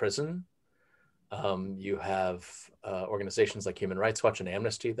people out of prison. You have organizations like Human Rights Watch and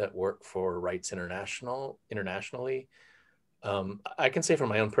Amnesty that work for rights internationally. I can say from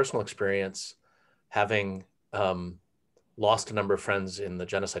my own personal experience, having lost a number of friends in the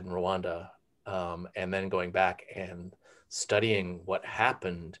genocide in Rwanda, and then going back and studying what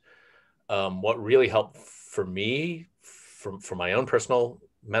happened, what really helped for me, for my own personal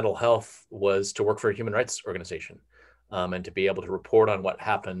mental health, was to work for a human rights organization, and to be able to report on what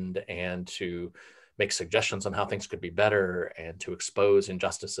happened and to make suggestions on how things could be better and to expose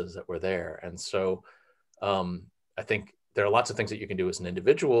injustices that were there. And so I think there are lots of things that you can do as an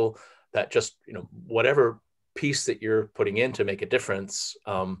individual that just, whatever piece that you're putting in to make a difference,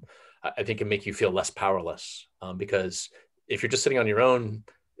 I think can make you feel less powerless, because if you're just sitting on your own,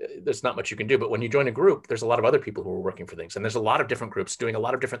 there's not much you can do. But when you join a group, there's a lot of other people who are working for things, and there's a lot of different groups doing a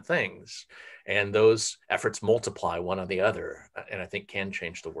lot of different things, and those efforts multiply one on the other, and I think can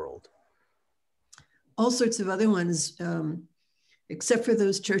change the world. All sorts of other ones, except for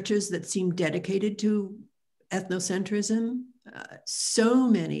those churches that seem dedicated to ethnocentrism. So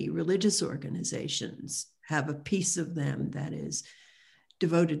many religious organizations have a piece of them that is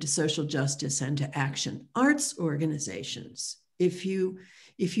devoted to social justice and to action. Arts organizations, if you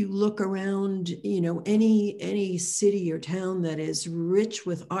look around, any city or town that is rich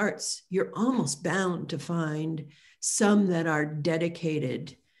with arts, you're almost bound to find some that are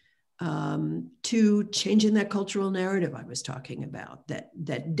dedicated to changing that cultural narrative I was talking about,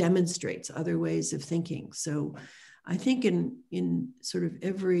 that demonstrates other ways of thinking. So I think in sort of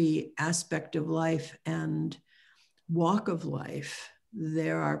every aspect of life and walk of life,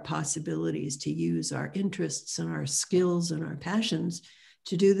 there are possibilities to use our interests and our skills and our passions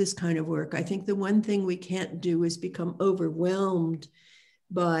to do this kind of work. I think the one thing we can't do is become overwhelmed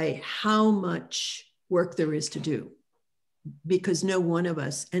by how much work there is to do, because no one of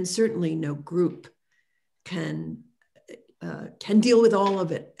us, and certainly no group, can deal with all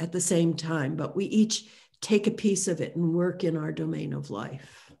of it at the same time, but we each take a piece of it and work in our domain of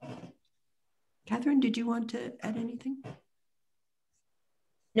life. Catherine, did you want to add anything?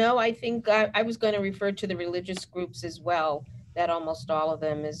 No, I think I was going to refer to the religious groups as well, that almost all of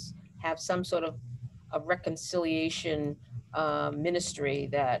them have some sort of a reconciliation ministry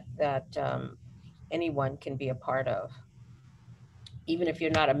that anyone can be a part of, even if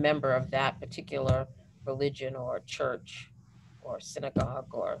you're not a member of that particular religion or church or synagogue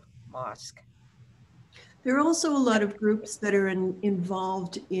or mosque. There are also a lot of groups that are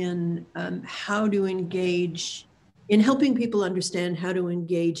involved in how to engage, in helping people understand how to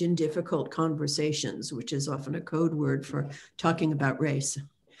engage in difficult conversations, which is often a code word for talking about race,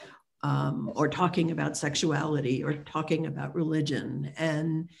 or talking about sexuality, or talking about religion.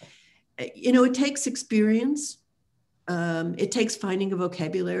 And, it takes experience. It takes finding a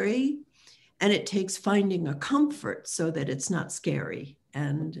vocabulary, and it takes finding a comfort so that it's not scary.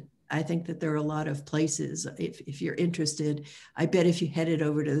 And I think that there are a lot of places, if you're interested, I bet if you headed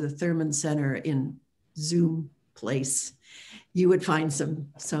over to the Thurman Center in Zoom place, you would find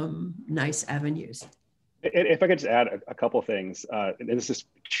some nice avenues. If I could just add a couple of things, and this is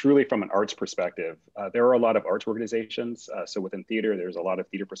truly from an arts perspective, there are a lot of arts organizations. So within theater, there's a lot of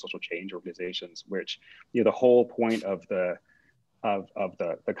theater for social change organizations, which, the whole point of the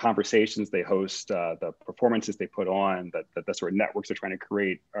conversations they host, the performances they put on, the sort of networks they're trying to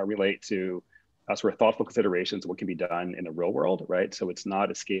create relate to sort of thoughtful considerations of what can be done in the real world, right? So it's not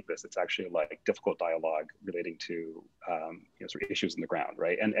escapist; it's actually like difficult dialogue relating to sort of issues on the ground,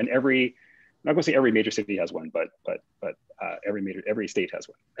 right? And every, I'm not going to say every major city has one, but every state has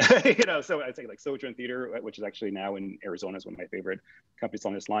one. So I'd say like Sojourn Theater, which is actually now in Arizona, is one of my favorite companies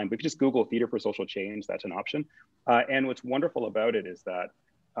on this line. But if you just Google Theater for Social Change, that's an option. And what's wonderful about it is that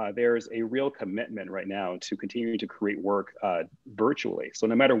there's a real commitment right now to continuing to create work virtually. So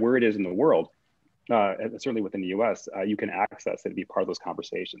no matter where it is in the world, and certainly within the US, you can access it and be part of those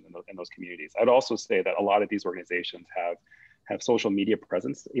conversations in those communities. I'd also say that a lot of these organizations have social media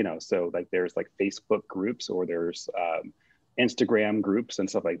presence, so like there's like Facebook groups, or there's Instagram groups and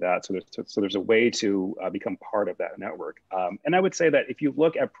stuff like that. So there's a way to become part of that network. And I would say that if you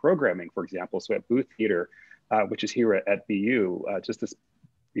look at programming, for example, so at Booth Theater, which is here at BU, just this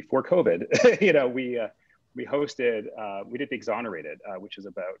before COVID, we hosted, we did the Exonerated, which is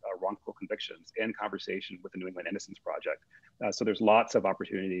about wrongful convictions in conversation with the New England Innocence Project. So there's lots of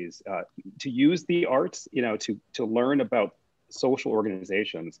opportunities to use the arts, to learn about social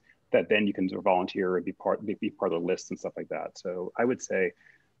organizations that then you can sort of volunteer and be part of the lists and stuff like that. So I would say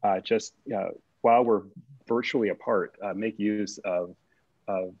while we're virtually apart, make use of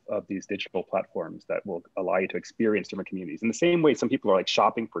these digital platforms that will allow you to experience different communities. In the same way, some people are like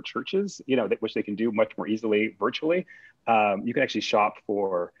shopping for churches, which they can do much more easily virtually. You can actually shop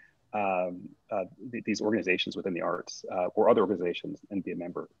for these organizations within the arts or other organizations and be a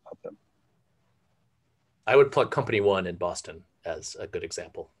member of them. I would plug Company One in Boston as a good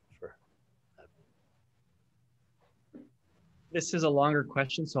example for that. This is a longer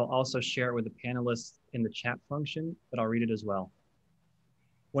question, so I'll also share it with the panelists in the chat function, but I'll read it as well.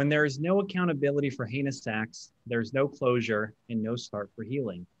 When there is no accountability for heinous acts, there's no closure and no start for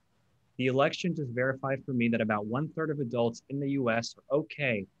healing. The election just verified for me that about 1/3 of adults in the US are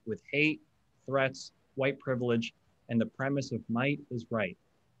okay with hate, threats, white privilege, and the premise of might is right.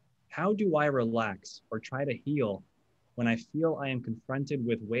 How do I relax or try to heal when I feel I am confronted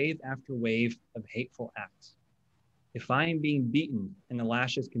with wave after wave of hateful acts? If I am being beaten and the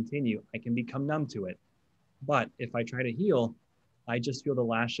lashes continue, I can become numb to it. But if I try to heal, I just feel the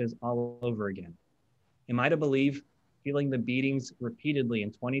lashes all over again. Am I to believe feeling the beatings repeatedly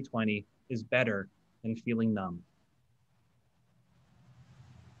in 2020 is better than feeling numb?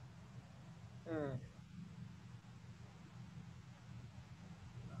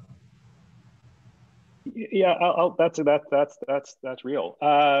 Yeah, that's real.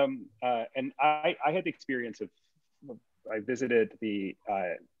 And I had the experience of, I visited the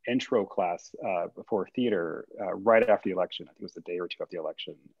intro class for theater right after the election. I think it was the day or two after the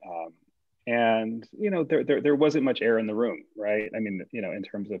election. And there wasn't much air in the room, right? I mean, in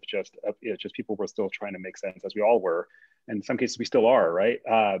terms of just people were still trying to make sense, as we all were, and in some cases we still are, right?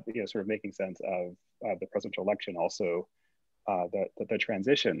 Sort of making sense of the presidential election, also the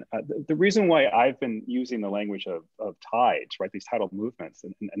transition. The reason why I've been using the language of tides, right? These tidal movements,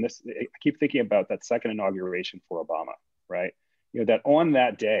 and this, I keep thinking about that second inauguration for Obama, right? That on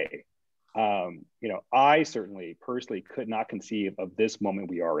that day, I certainly personally could not conceive of this moment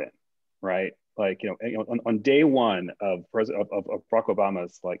we are in. Right, like on day one of Barack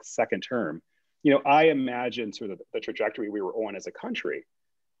Obama's second term, I imagined sort of the trajectory we were on as a country,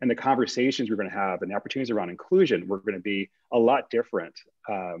 and the conversations we're going to have, and the opportunities around inclusion were going to be a lot different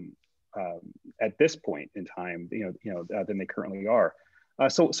at this point in time, than they currently are.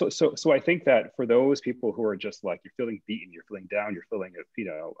 So I think that for those people who are just like, you're feeling beaten, you're feeling down, you're feeling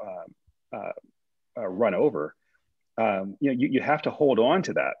run over. You have to hold on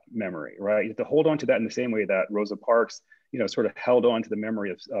to that memory, right? You have to hold on to that in the same way that Rosa Parks, sort of held on to the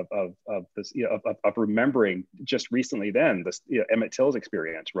memory of this, of remembering just recently then this Emmett Till's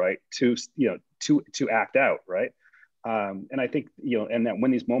experience, right? To act out, right? And I think and that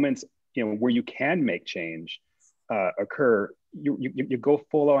when these moments where you can make change occur, you go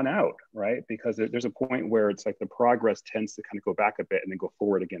full on out, right? Because there's a point where it's like the progress tends to kind of go back a bit and then go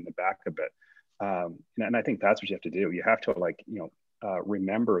forward again, the back a bit. And I think that's what you have to do. You have to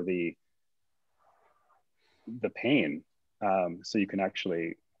remember the pain, so you can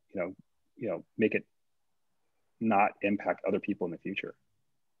actually make it not impact other people in the future.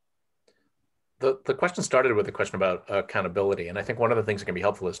 The question started with a question about accountability, and I think one of the things that can be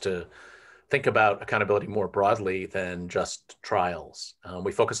helpful is to think about accountability more broadly than just trials.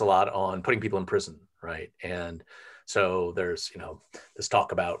 We focus a lot on putting people in prison, right? And so there's, this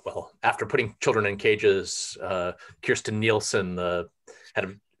talk about, well, after putting children in cages, Kirsten Nielsen, the head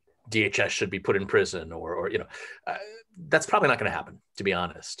of DHS, should be put in prison, or that's probably not going to happen, to be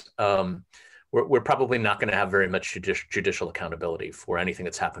honest. We're probably not going to have very much judicial accountability for anything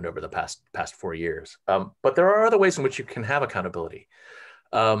that's happened over the past 4 years. But there are other ways in which you can have accountability.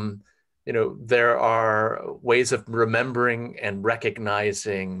 There are ways of remembering and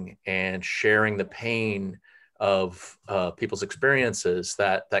recognizing and sharing the pain of people's experiences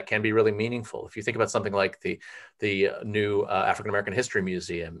that can be really meaningful. If you think about something like the new African American History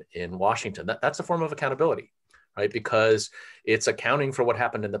Museum in Washington, that's a form of accountability, right? Because it's accounting for what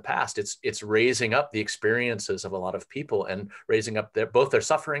happened in the past. It's raising up the experiences of a lot of people and raising up both their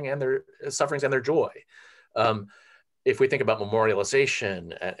suffering and their sufferings and their joy. If we think about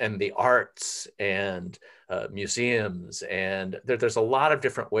memorialization and the arts and museums, and there's a lot of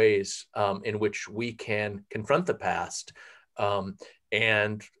different ways in which we can confront the past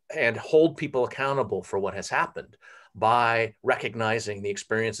and hold people accountable for what has happened by recognizing the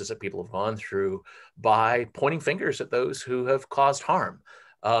experiences that people have gone through, by pointing fingers at those who have caused harm.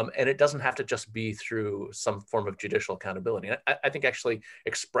 And it doesn't have to just be through some form of judicial accountability. I think actually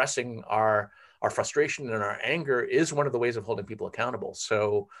expressing our frustration and our anger is one of the ways of holding people accountable.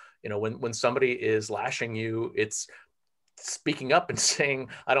 So, when somebody is lashing you, it's speaking up and saying,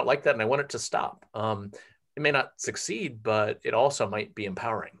 I don't like that and I want it to stop. It may not succeed, but it also might be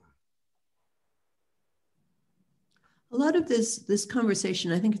empowering. A lot of this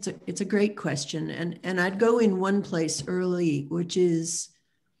conversation, I think it's a great question. And I'd go in one place early, which is,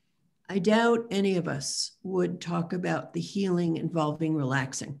 I doubt any of us would talk about the healing involving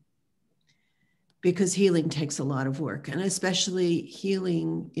relaxing. because healing takes a lot of work, and especially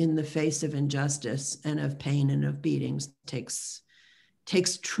healing in the face of injustice and of pain and of beatings takes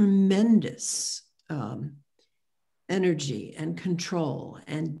tremendous energy and control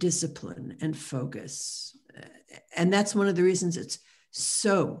and discipline and focus. And that's one of the reasons it's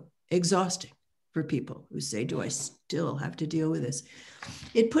so exhausting for people who say, do I still have to deal with this?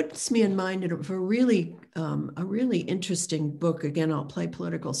 It puts me in mind of a really interesting book. Again, I'll play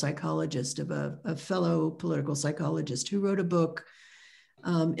political psychologist, of a fellow political psychologist who wrote a book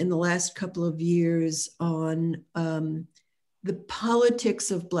in the last couple of years on the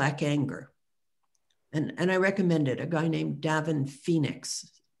politics of Black anger. And I recommend it, a guy named Davin Phoenix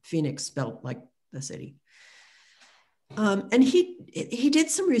spelled like the city. And he did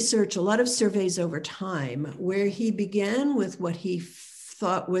some research, a lot of surveys over time, where he began with what he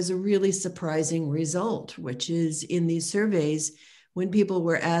thought was a really surprising result, which is in these surveys, when people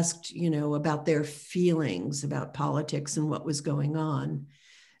were asked, about their feelings about politics and what was going on,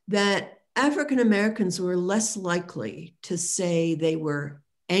 that African Americans were less likely to say they were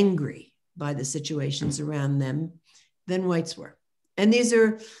angry by the situations around them than whites were. And these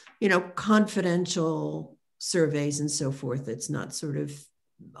are, confidential surveys and so forth. It's not sort of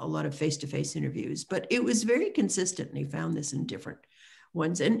a lot of face-to-face interviews, but it was very consistent. And he found this in different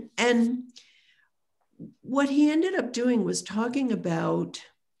ones. And what he ended up doing was talking about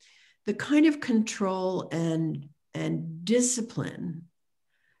the kind of control and discipline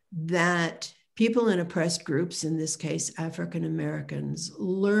that people in oppressed groups, in this case, African Americans,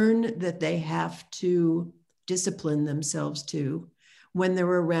 learn that they have to discipline themselves to when they're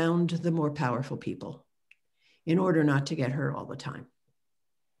around the more powerful people in order not to get hurt all the time.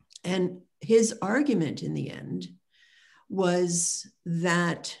 And his argument in the end was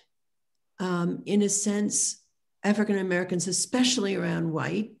that, in a sense, African Americans, especially around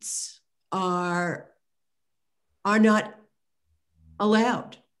whites, are not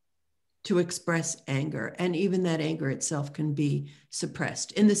allowed to express anger. And even that anger itself can be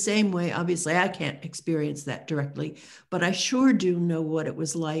suppressed. In the same way, obviously, I can't experience that directly, but I sure do know what it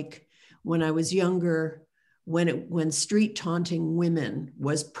was like when I was younger, when street taunting women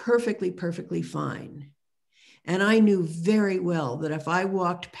was perfectly fine. And I knew very well that if I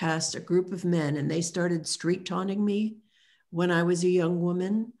walked past a group of men and they started street taunting me when I was a young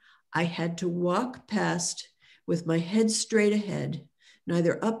woman, I had to walk past with my head straight ahead,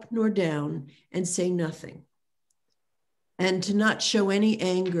 neither up nor down, and say nothing. And to not show any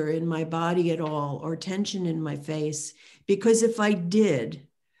anger in my body at all or tension in my face, because if I did,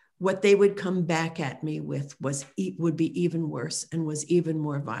 what they would come back at me with would be even worse and was even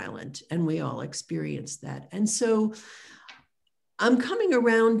more violent. And we all experienced that. And so I'm coming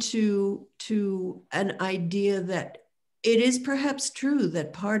around to an idea that it is perhaps true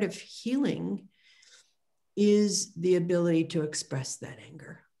that part of healing is the ability to express that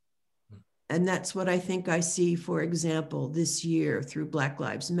anger. And that's what I think I see, for example, this year through Black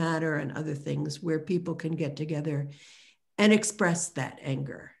Lives Matter and other things, where people can get together and express that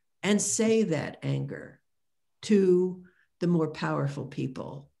anger and say that anger to the more powerful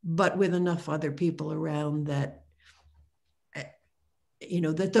people, but with enough other people around that,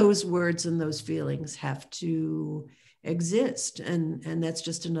 that those words and those feelings have to exist. And that's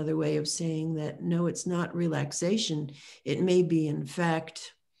just another way of saying that, no, it's not relaxation. It may be, in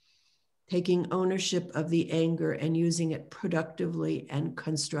fact, taking ownership of the anger and using it productively and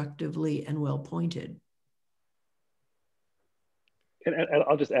constructively and well-pointed. And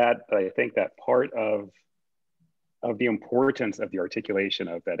I'll just add that I think that part of the importance of the articulation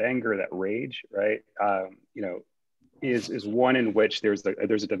of that anger, that rage, right? Is one in which there's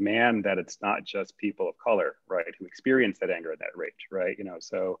a demand that it's not just people of color, right, who experience that anger and that rage, right?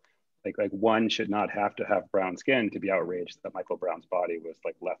 So like one should not have to have brown skin to be outraged that Michael Brown's body was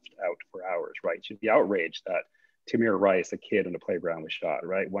left out for hours, right? Should be outraged that Tamir Rice, a kid on the playground, was shot,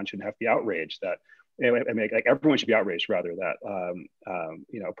 right? One shouldn't have to be outraged that, everyone should be outraged rather that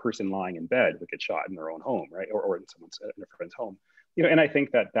a person lying in bed would get shot in their own home, right, or in a friend's home, and I think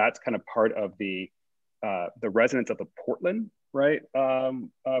that that's kind of part of the resonance of the Portland, right,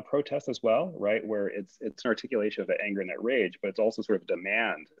 protest as well, right, where it's an articulation of the anger and that rage, but it's also sort of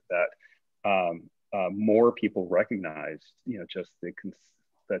demand that more people recognize, just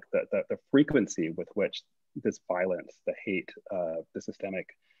the frequency with which this violence, the hate, the systemic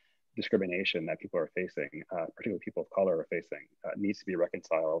discrimination that people are facing, particularly people of color are facing, needs to be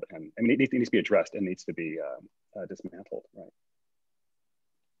reconciled, and it needs to be addressed and needs to be dismantled, right?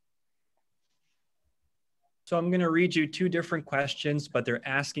 So I'm going to read you two different questions, but they're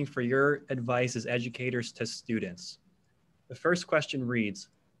asking for your advice as educators to students. The first question reads,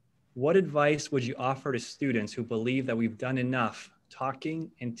 What advice would you offer to students who believe that we've done enough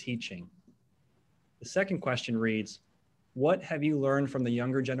talking and teaching? The second question reads, what have you learned from the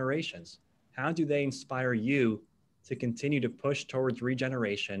younger generations? How do they inspire you to continue to push towards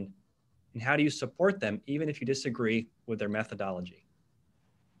regeneration? And how do you support them, even if you disagree with their methodology?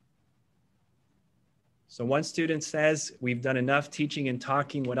 So one student says, we've done enough teaching and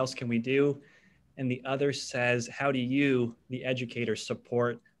talking, what else can we do? And the other says, how do you, the educator,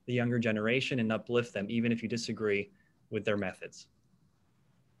 support the younger generation and uplift them, even if you disagree with their methods?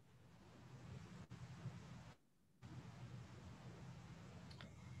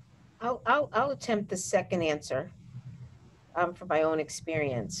 I'll attempt the second answer from my own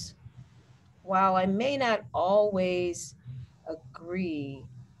experience. While I may not always agree,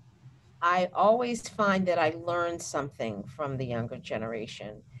 I always find that I learn something from the younger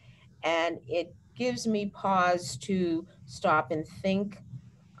generation. And it gives me pause to stop and think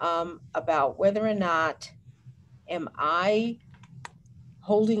about whether or not am I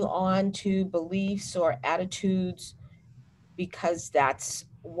holding on to beliefs or attitudes because that's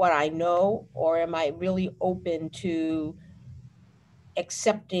what I know, or am I really open to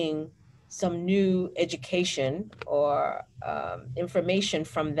accepting some new education or information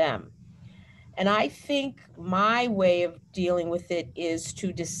from them? And I think my way of dealing with it is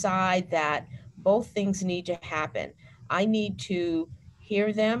to decide that both things need to happen. I need to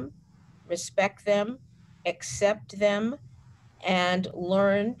hear them, respect them, accept them, and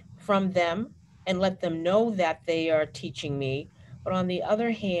learn from them and let them know that they are teaching me. But on the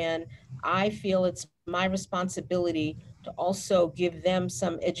other hand, I feel it's my responsibility to also give them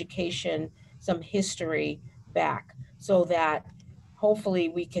some education, some history back, so that hopefully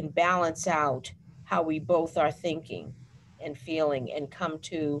we can balance out how we both are thinking and feeling and come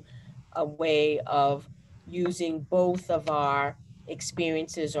to a way of using both of our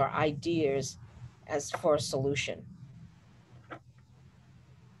experiences or ideas as for a solution.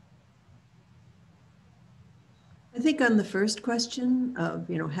 I think on the first question of,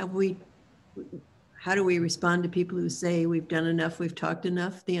 how do we respond to people who say we've done enough, we've talked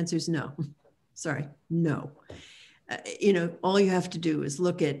enough? The answer is no. Sorry, no. All you have to do is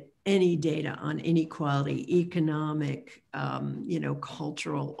look at any data on inequality, economic,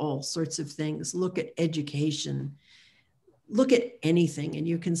 cultural, all sorts of things. Look at education. Look at anything, and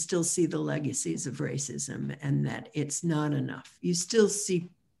you can still see the legacies of racism and that it's not enough. You still see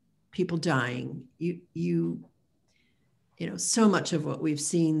people dying. So much of what we've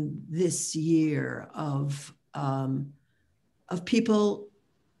seen this year of people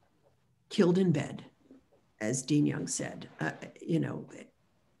killed in bed, as Dean Young said.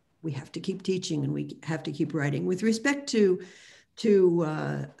 We have to keep teaching and we have to keep writing. With respect to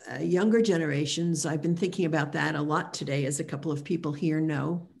younger generations, I've been thinking about that a lot today, as a couple of people here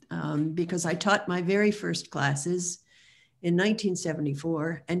know, because I taught my very first classes in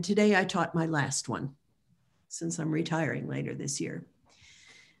 1974, and today I taught my last one, since I'm retiring later this year.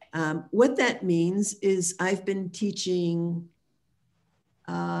 What that means is I've been teaching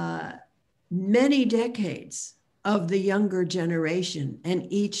many decades of the younger generation, and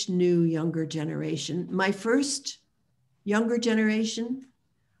each new younger generation. My first younger generation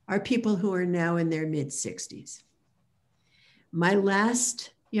are people who are now in their mid-60s. My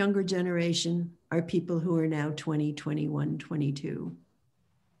last younger generation are people who are now 20, 21, 22.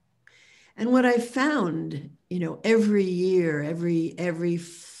 And what I've found, every year, every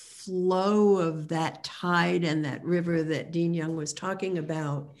flow of that tide and that river that Dean Young was talking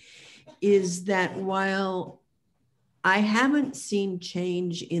about, is that while I haven't seen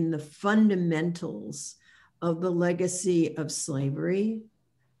change in the fundamentals of the legacy of slavery,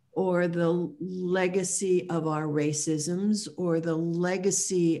 or the legacy of our racisms, or the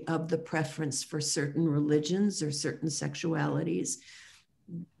legacy of the preference for certain religions or certain sexualities,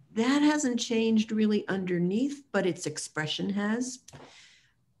 that hasn't changed really underneath, but its expression has.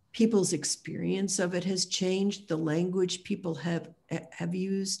 People's experience of it has changed. The language people have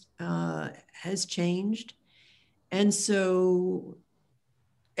used has changed. And so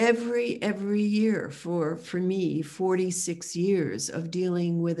every year for me, 46 years of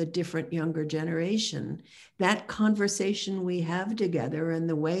dealing with a different younger generation, that conversation we have together and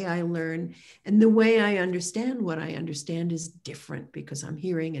the way I learn and the way I understand what I understand is different, because I'm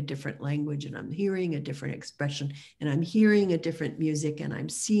hearing a different language and I'm hearing a different expression and I'm hearing a different music and I'm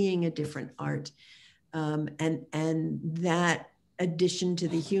seeing a different art. And that addition to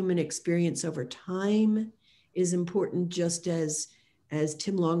the human experience over time is important, just as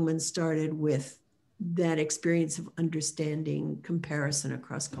Tim Longman started with that experience of understanding comparison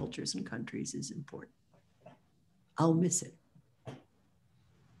across cultures and countries is important. I'll miss it.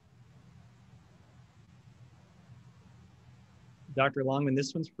 Dr. Longman,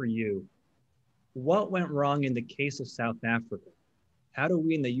 this one's for you. What went wrong in the case of South Africa? How do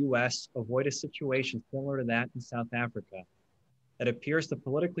we in the US avoid a situation similar to that in South Africa that appears to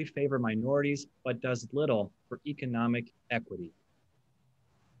politically favor minorities, but does little for economic equity?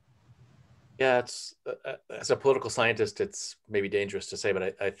 Yeah, it's as a political scientist, it's maybe dangerous to say,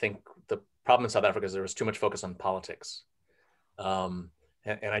 but I think the problem in South Africa is there was too much focus on politics. And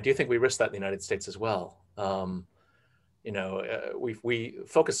I do think we risk that in the United States as well. We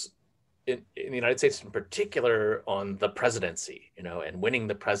focus in the United States in particular on the presidency, and winning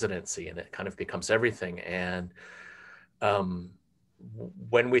the presidency, and it kind of becomes everything. And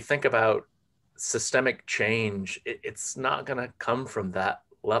when we think about systemic change, it's not going to come from that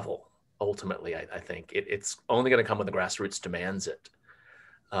level. Ultimately, I think it's only going to come when the grassroots demands it.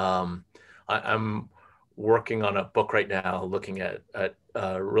 I'm working on a book right now looking at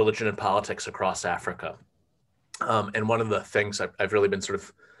religion and politics across Africa. And one of the things I've really been sort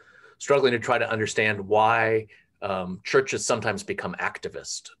of struggling to try to understand why churches sometimes become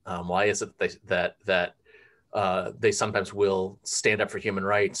activist. Why is it that they sometimes will stand up for human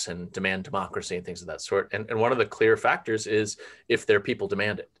rights and demand democracy and things of that sort? And one of the clear factors is if their people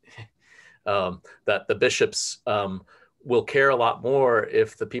demand it. That the bishops will care a lot more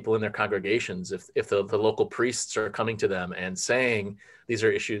if the people in their congregations, if the local priests are coming to them and saying, these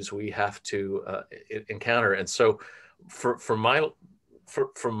are issues we have to encounter. And so from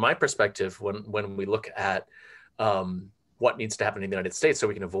my perspective, when we look at what needs to happen in the United States so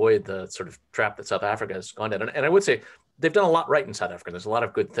we can avoid the sort of trap that South Africa has gone down. And I would say they've done a lot right in South Africa. There's a lot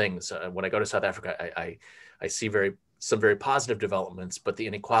of good things. When I go to South Africa, I see some very positive developments, but the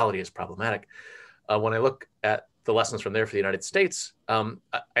inequality is problematic. When I look at the lessons from there for the United States, I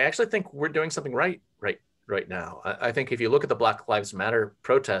actually think we're doing something right now. I think if you look at the Black Lives Matter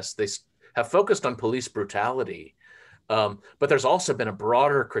protests, they have focused on police brutality, but there's also been a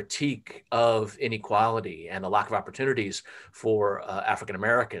broader critique of inequality and the lack of opportunities for African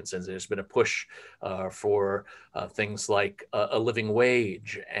Americans. And there's been a push for things like a living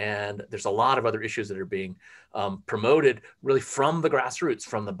wage. And there's a lot of other issues that are being promoted really from the grassroots,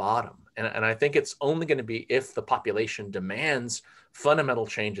 from the bottom. And I think it's only going to be if the population demands fundamental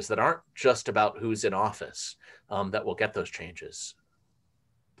changes that aren't just about who's in office that we'll get those changes.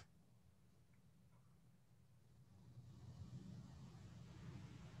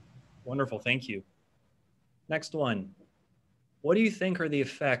 Wonderful, thank you. Next one. What do you think are the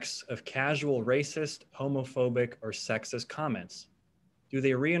effects of casual racist, homophobic, or sexist comments? Do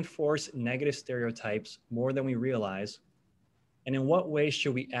they reinforce negative stereotypes more than we realize? And in what ways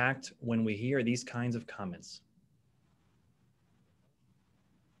should we act when we hear these kinds of comments?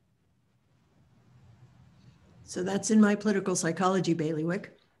 So that's in my political psychology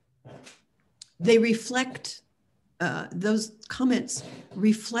bailiwick. They reflect, those comments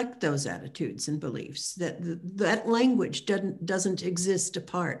reflect those attitudes and beliefs, that language doesn't exist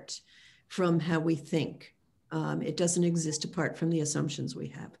apart from how we think. It doesn't exist apart from the assumptions we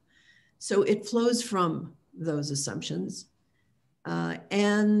have. So it flows from those assumptions.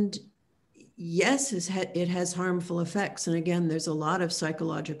 And yes, it has harmful effects. And again, there's a lot of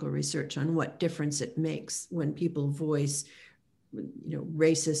psychological research on what difference it makes when people voice,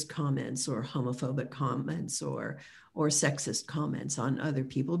 racist comments or homophobic comments or sexist comments on other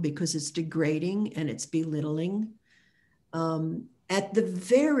people, because it's degrading and it's belittling. At the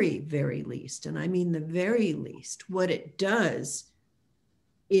very, very least, and I mean the very least, what it does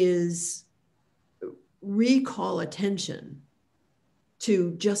is recall attention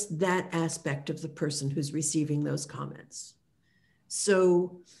to just that aspect of the person who's receiving those comments.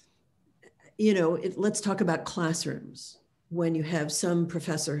 So, let's talk about classrooms. When you have some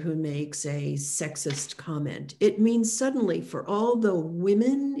professor who makes a sexist comment, it means suddenly for all the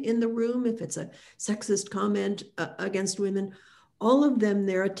women in the room, if it's a sexist comment against women, all of them,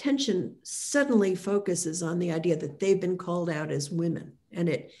 their attention suddenly focuses on the idea that they've been called out as women. And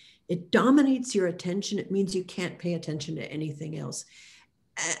it dominates your attention. It means you can't pay attention to anything else.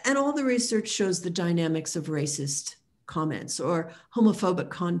 And all the research shows the dynamics of racist comments or homophobic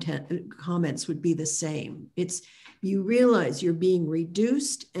comments would be the same. You realize you're being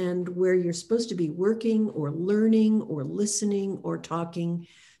reduced, and where you're supposed to be working or learning or listening or talking,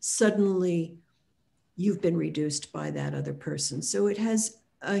 suddenly you've been reduced by that other person. So it has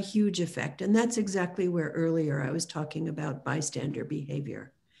a huge effect. And that's exactly where earlier I was talking about bystander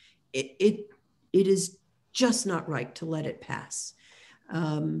behavior. It is just not right to let it pass.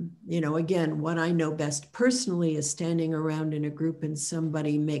 Again, what I know best personally is standing around in a group and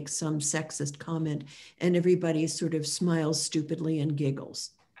somebody makes some sexist comment and everybody sort of smiles stupidly and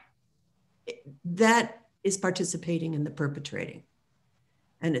giggles. That is participating in the perpetrating.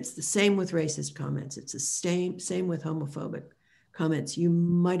 And it's the same with racist comments. It's the same with homophobic comments. You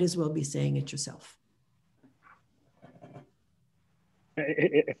might as well be saying it yourself.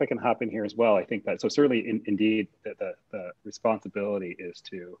 If I can hop in here as well, I think that, so certainly indeed the responsibility is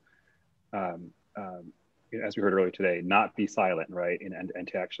to, as we heard earlier today, not be silent, right? And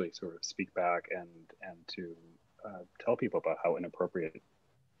to actually sort of speak back and to tell people about how inappropriate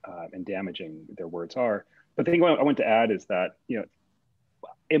and damaging their words are. But the thing I want to add is that,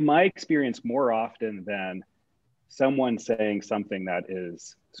 in my experience, more often than someone saying something that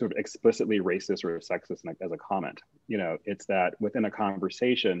is sort of explicitly racist or sexist as a comment, it's that within a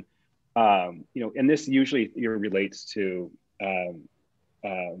conversation, and this usually relates to,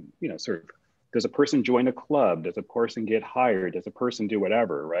 sort of, does a person join a club? Does a person get hired? Does a person do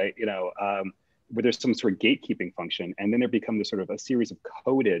whatever, right? Where there's some sort of gatekeeping function, and then there becomes this sort of a series of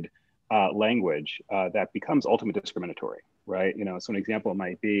coded language that becomes ultimately discriminatory, right? So an example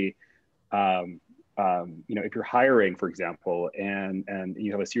might be, if you're hiring, for example, and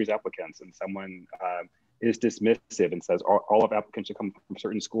you have a series of applicants, and someone is dismissive and says all of applicants should come from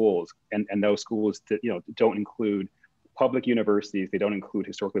certain schools, and those schools don't include public universities, they don't include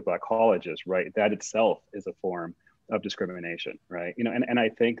historically Black colleges, right? That itself is a form of discrimination, right? And I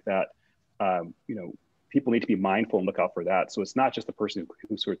think that people need to be mindful and look out for that. So it's not just the person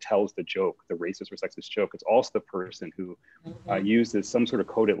who sort of tells the joke, the racist or sexist joke. It's also the person who uses some sort of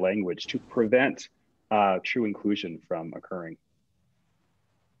coded language to prevent true inclusion from occurring.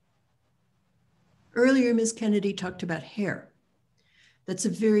 Earlier, Ms. Kennedy talked about hair. That's a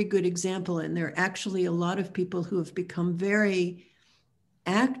very good example. And there are actually a lot of people who have become very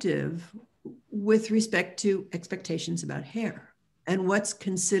active with respect to expectations about hair and what's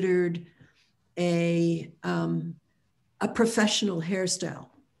considered a professional hairstyle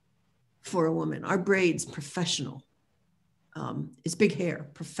for a woman. Are braids professional? Is big hair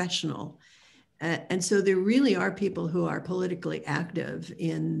professional? And so there really are people who are politically active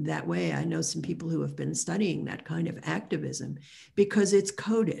in that way. I know some people who have been studying that kind of activism because it's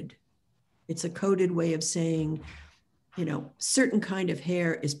coded. It's a coded way of saying, certain kind of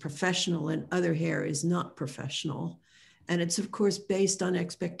hair is professional and other hair is not professional. And it's, of course, based on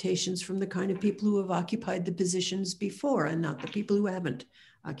expectations from the kind of people who have occupied the positions before and not the people who haven't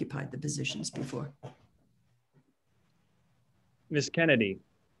occupied the positions before. Ms. Kennedy,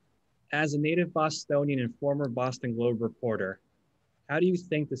 as a native Bostonian and former Boston Globe reporter, how do you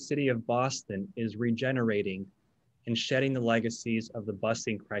think the city of Boston is regenerating and shedding the legacies of the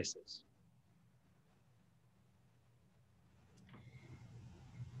busing crisis?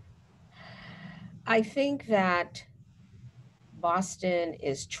 I think that Boston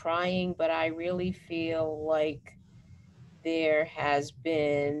is trying, but I really feel like there has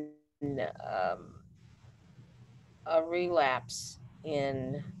been a relapse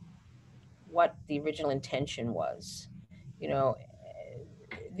in what the original intention was.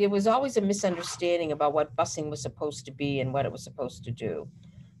 There was always a misunderstanding about what busing was supposed to be and what it was supposed to do.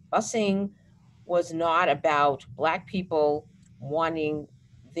 Busing was not about Black people wanting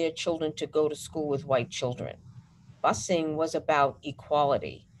their children to go to school with white children. Busing was about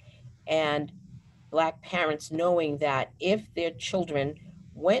equality and Black parents knowing that if their children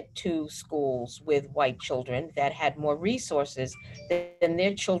went to schools with white children that had more resources, then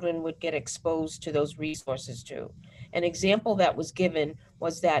their children would get exposed to those resources too. An example that was given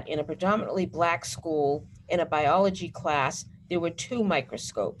was that in a predominantly Black school, in a biology class, there were 2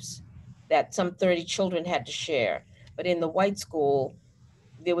 microscopes that some 30 children had to share. But in the white school,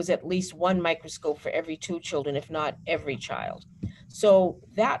 there was at least 1 microscope for every 2 children, if not every child. So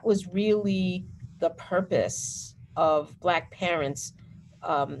that was really the purpose of Black parents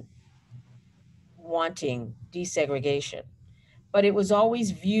wanting desegregation. But it was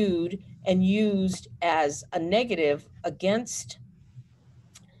always viewed and used as a negative against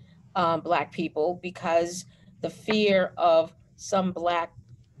Black people because the fear of some Black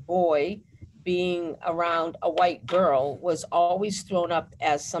boy being around a white girl was always thrown up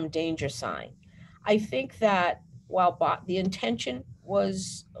as some danger sign. I think that while the intention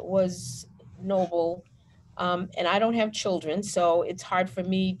was noble, and I don't have children, so it's hard for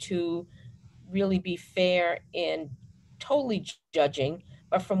me to really be fair in totally judging,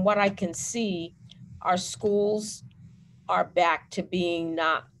 but from what I can see, our schools are back to being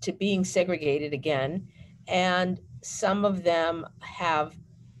segregated again, and some of them have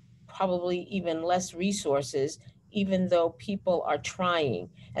probably even less resources, even though people are trying.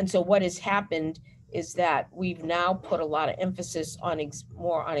 And so what has happened is that we've now put a lot of emphasis on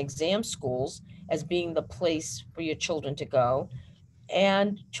more on exam schools as being the place for your children to go,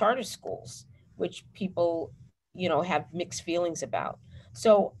 and charter schools, which people, have mixed feelings about.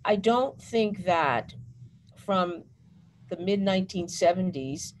 So I don't think that from the mid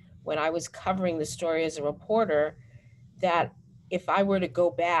 1970s, when I was covering the story as a reporter, that if I were to go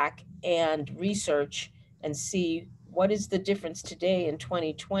back and research and see what is the difference today in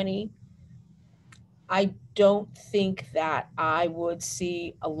 2020, I don't think that I would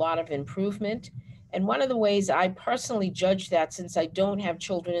see a lot of improvement. And one of the ways I personally judge that, since I don't have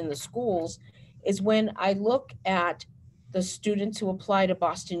children in the schools, is when I look at the students who apply to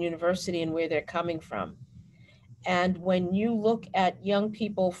Boston University and where they're coming from. And when you look at young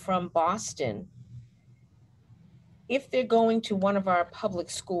people from Boston, if they're going to one of our public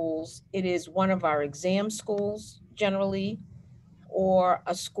schools, it is one of our exam schools generally, or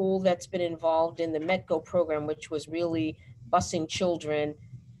a school that's been involved in the METCO program, which was really busing children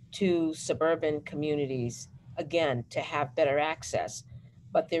to suburban communities, again, to have better access.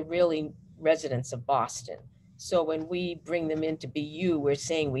 But they're really residents of Boston. So when we bring them into BU, we're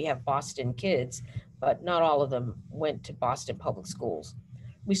saying we have Boston kids, but not all of them went to Boston public schools.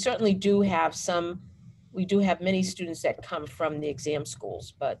 We certainly do have many students that come from the exam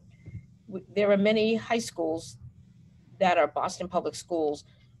schools, but there are many high schools that are Boston public schools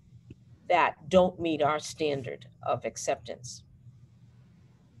that don't meet our standard of acceptance.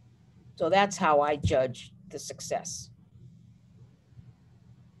 So that's how I judge the success.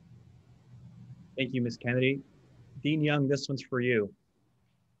 Thank you, Ms. Kennedy. Dean Young, this one's for you.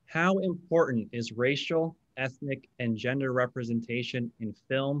 How important is racial, ethnic, and gender representation in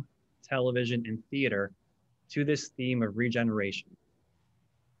film, television, and theater to this theme of regeneration?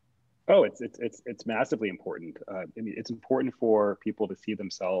 Oh, it's massively important. I mean, it's important for people to see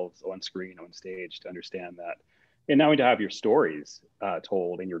themselves on screen, on stage, to understand that, and not only to have your stories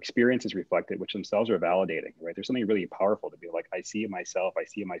told and your experiences reflected, which themselves are validating, right? There's something really powerful to be like, I see myself, I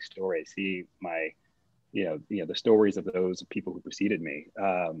see my story, I see my, the stories of those people who preceded me,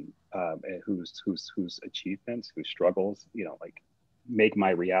 whose achievements, whose struggles, like make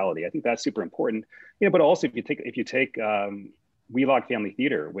my reality. I think that's super important. But also if you take Wheelock Family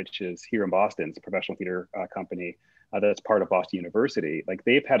Theater, which is here in Boston, it's a professional theater company that's part of Boston University. Like,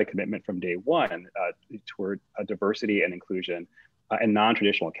 they've had a commitment from day one toward diversity and inclusion and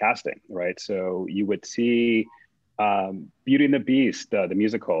non-traditional casting, right? So you would see Beauty and the Beast, the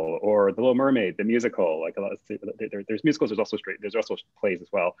musical, or The Little Mermaid, the musical. Like, there's musicals, there's also plays as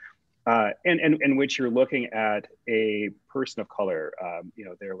well, and in which you're looking at a person of color.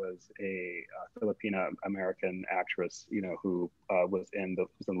 There was a Filipina American actress, who was the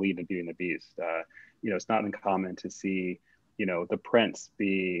lead in Beauty and the Beast. It's not uncommon to see, the prince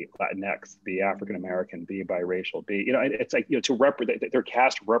be Latinx, be African American, be biracial, be, it's like, to represent, their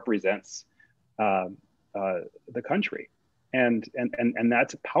cast represents the country, and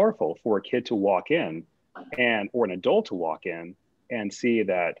that's powerful for a kid to walk in, or an adult to walk in and see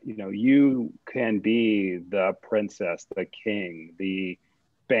that you can be the princess, the king, the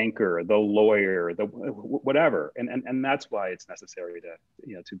banker, the lawyer, the whatever, and that's why it's necessary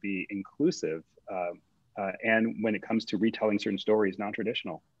to be inclusive, and when it comes to retelling certain stories,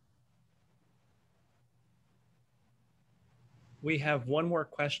 non-traditional. We have one more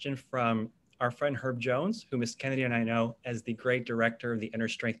question from our friend Herb Jones, who Ms. Kennedy and I know as the great director of the Inner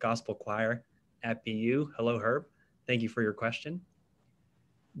Strength Gospel Choir at BU. Hello, Herb. Thank you for your question.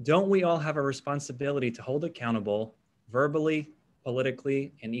 Don't we all have a responsibility to hold accountable, verbally,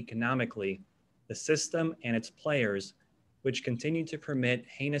 politically, and economically, the system and its players, which continue to permit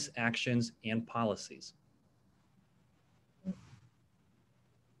heinous actions and policies?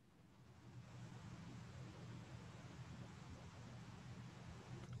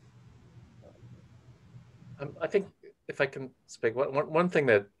 I think, if I can speak, one thing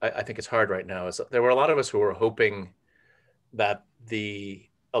that I think is hard right now is that there were a lot of us who were hoping that the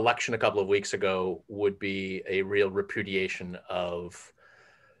election a couple of weeks ago would be a real repudiation of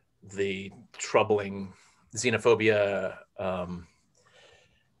the troubling xenophobia,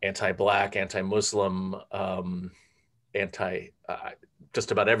 anti-Black, anti-Muslim,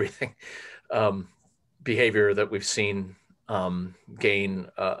 just about everything behavior that we've seen gain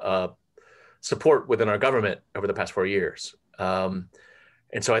support within our government over the past 4 years. And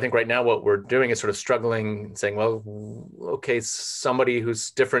so I think right now what we're doing is sort of struggling, saying, well, okay, somebody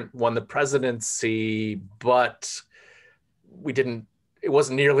who's different won the presidency, but it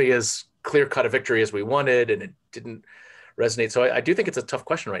wasn't nearly as clear-cut a victory as we wanted, and it didn't resonate. So I do think it's a tough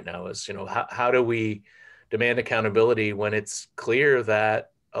question right now, is, how do we demand accountability when it's clear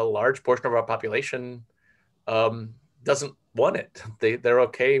that a large portion of our population doesn't want it? They're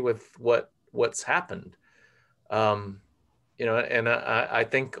okay with what's happened. And I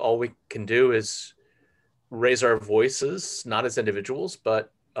think all we can do is raise our voices, not as individuals,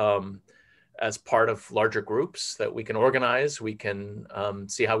 but as part of larger groups that we can organize. We can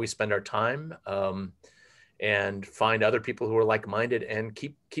see how we spend our time, and find other people who are like-minded and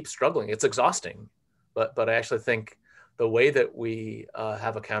keep struggling. It's exhausting, but I actually think the way that we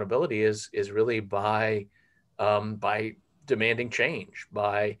have accountability is really by demanding change,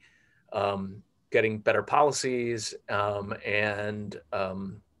 by getting better policies, and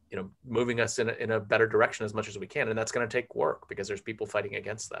moving us in a better direction as much as we can. And that's going to take work because there's people fighting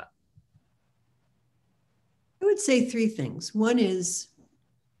against that. I would say three things. One is,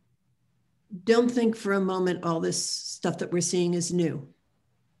 don't think for a moment all this stuff that we're seeing is new.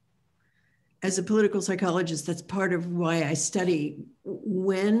 As a political psychologist, that's part of why I study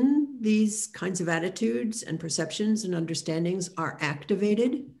when these kinds of attitudes and perceptions and understandings are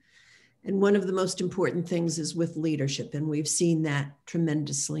activated. And one of the most important things is with leadership. And we've seen that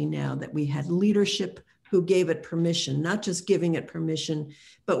tremendously now, that we had leadership who gave it permission, not just giving it permission,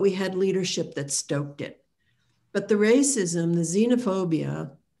 but we had leadership that stoked it. But the racism, the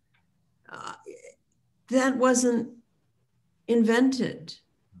xenophobia, that wasn't invented,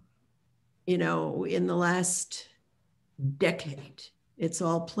 in the last decade. It's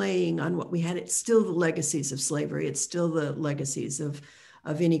all playing on what we had. It's still the legacies of slavery. It's still the legacies of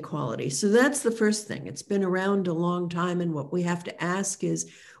inequality. So that's the first thing. It's been around a long time. And what we have to ask is,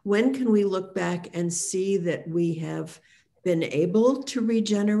 when can we look back and see that we have been able to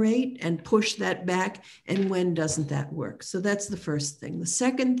regenerate and push that back? And when doesn't that work? So that's the first thing. The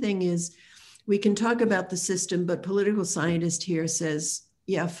second thing is, we can talk about the system, but political scientist here says,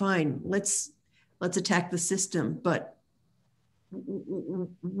 yeah, fine, let's attack the system, but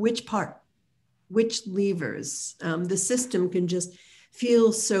which part, which levers? The system can just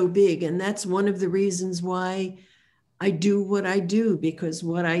feel so big. And that's one of the reasons why I do what I do, because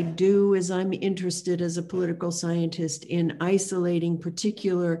what I do is I'm interested as a political scientist in isolating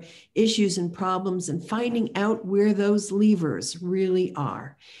particular issues and problems and finding out where those levers really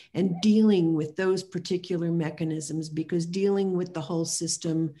are and dealing with those particular mechanisms, because dealing with the whole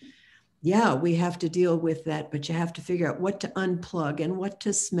system, yeah, we have to deal with that, but you have to figure out what to unplug and what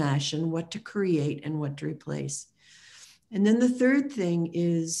to smash and what to create and what to replace. And then the third thing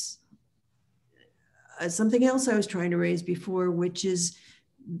is something else I was trying to raise before, which is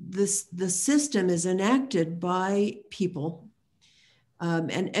the system is enacted by people.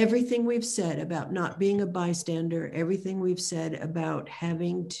 And everything we've said about not being a bystander, everything we've said about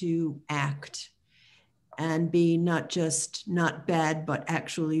having to act and be not just not bad, but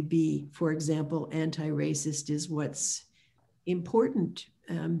actually be, for example, anti-racist, is what's important,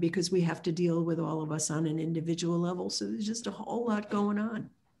 because we have to deal with all of us on an individual level. So there's just a whole lot going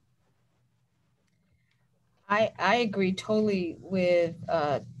on. I agree totally with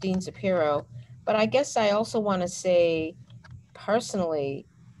Dean Shapiro, but I guess I also want to say personally,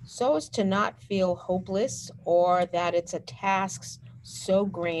 so as to not feel hopeless or that it's a task so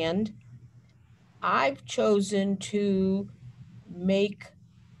grand, I've chosen to make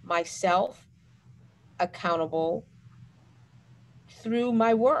myself accountable through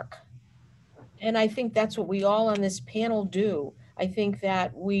my work. And I think that's what we all on this panel do. I think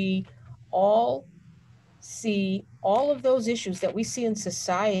that we all see all of those issues that we see in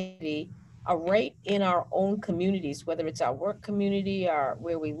society are right in our own communities, whether it's our work community or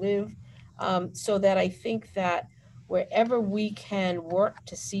where we live. So that I think that wherever we can work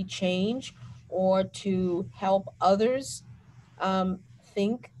to see change or to help others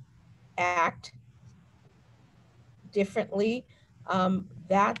think, act differently,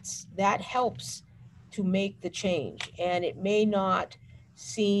 that helps to make the change. And it may not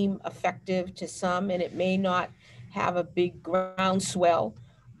seem effective to some, and it may not have a big groundswell,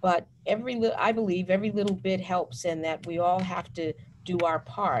 but I believe every little bit helps, and that we all have to do our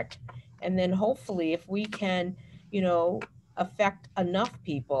part. And then hopefully, if we can, affect enough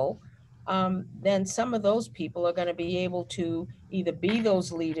people, then some of those people are going to be able to either be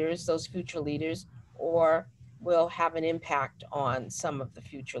those leaders, those future leaders, or will have an impact on some of the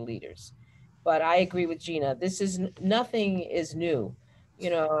future leaders. But I agree with Gina. Nothing is new.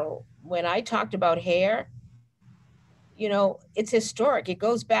 When I talked about hair, it's historic. It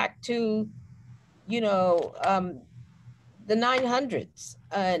goes back to, the 900s,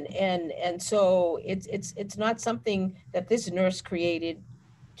 and so it's not something that this nurse created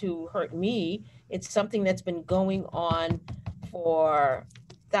to hurt me. It's something that's been going on for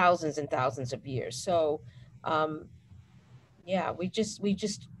thousands and thousands of years. So yeah, we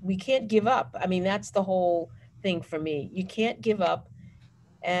can't give up. I mean, that's the whole thing for me. You can't give up,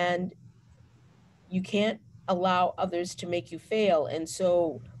 and you can't allow others to make you fail. And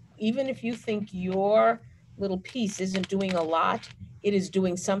so even if you think you're little piece isn't doing a lot. It is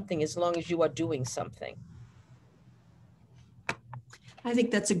doing something as long as you are doing something. I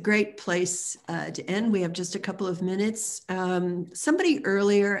think that's a great place to end. We have just a couple of minutes. Somebody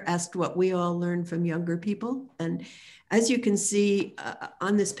earlier asked what we all learn from younger people. And as you can see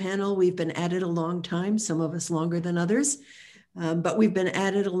on this panel, we've been at it a long time, some of us longer than others, but we've been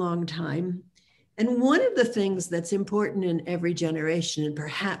at it a long time. And one of the things that's important in every generation, and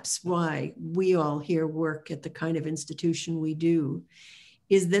perhaps why we all here work at the kind of institution we do,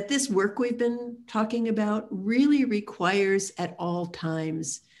 is that this work we've been talking about really requires at all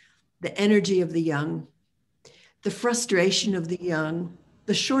times the energy of the young, the frustration of the young,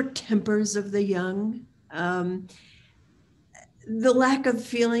 the short tempers of the young, the lack of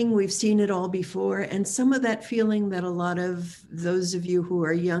feeling, we've seen it all before, and some of that feeling that a lot of those of you who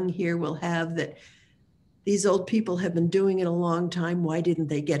are young here will have, that these old people have been doing it a long time, why didn't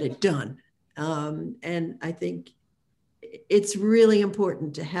they get it done? And I think it's really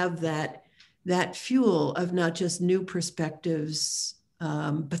important to have that fuel of not just new perspectives,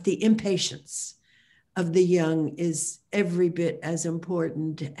 but the impatience of the young is every bit as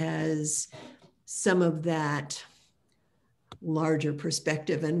important as some of that larger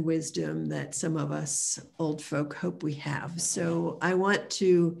perspective and wisdom that some of us old folk hope we have. So I want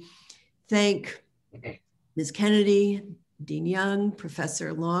to thank Ms. Kennedy, Dean Young,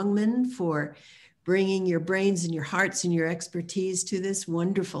 Professor Longman for bringing your brains and your hearts and your expertise to this.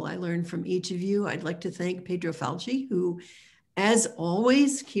 Wonderful. I learned from each of you. I'd like to thank Pedro Falchi, who, as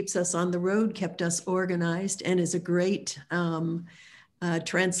always, keeps us on the road, kept us organized, and is a great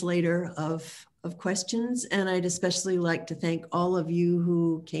translator of questions. And I'd especially like to thank all of you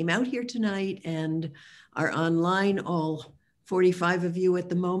who came out here tonight and are online, all 45 of you at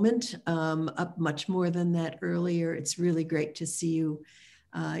the moment, up much more than that earlier. It's really great to see you,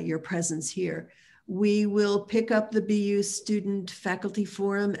 your presence here. We will pick up the BU Student Faculty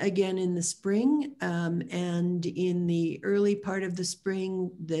Forum again in the spring. And in the early part of the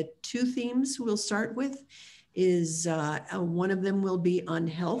spring, the two themes we'll start with is one of them will be on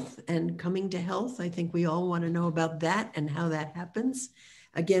health and coming to health. I think we all want to know about that and how that happens,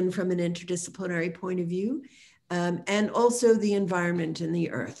 again, from an interdisciplinary point of view. And also the environment and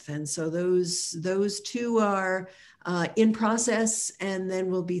the earth. And so those two are in process, and then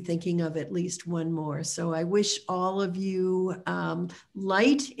we'll be thinking of at least one more. So I wish all of you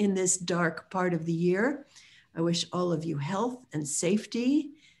light in this dark part of the year. I wish all of you health and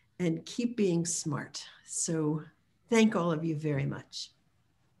safety, and keep being smart. So thank all of you very much.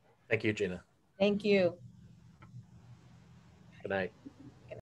 Thank you, Gina. Thank you. Good night.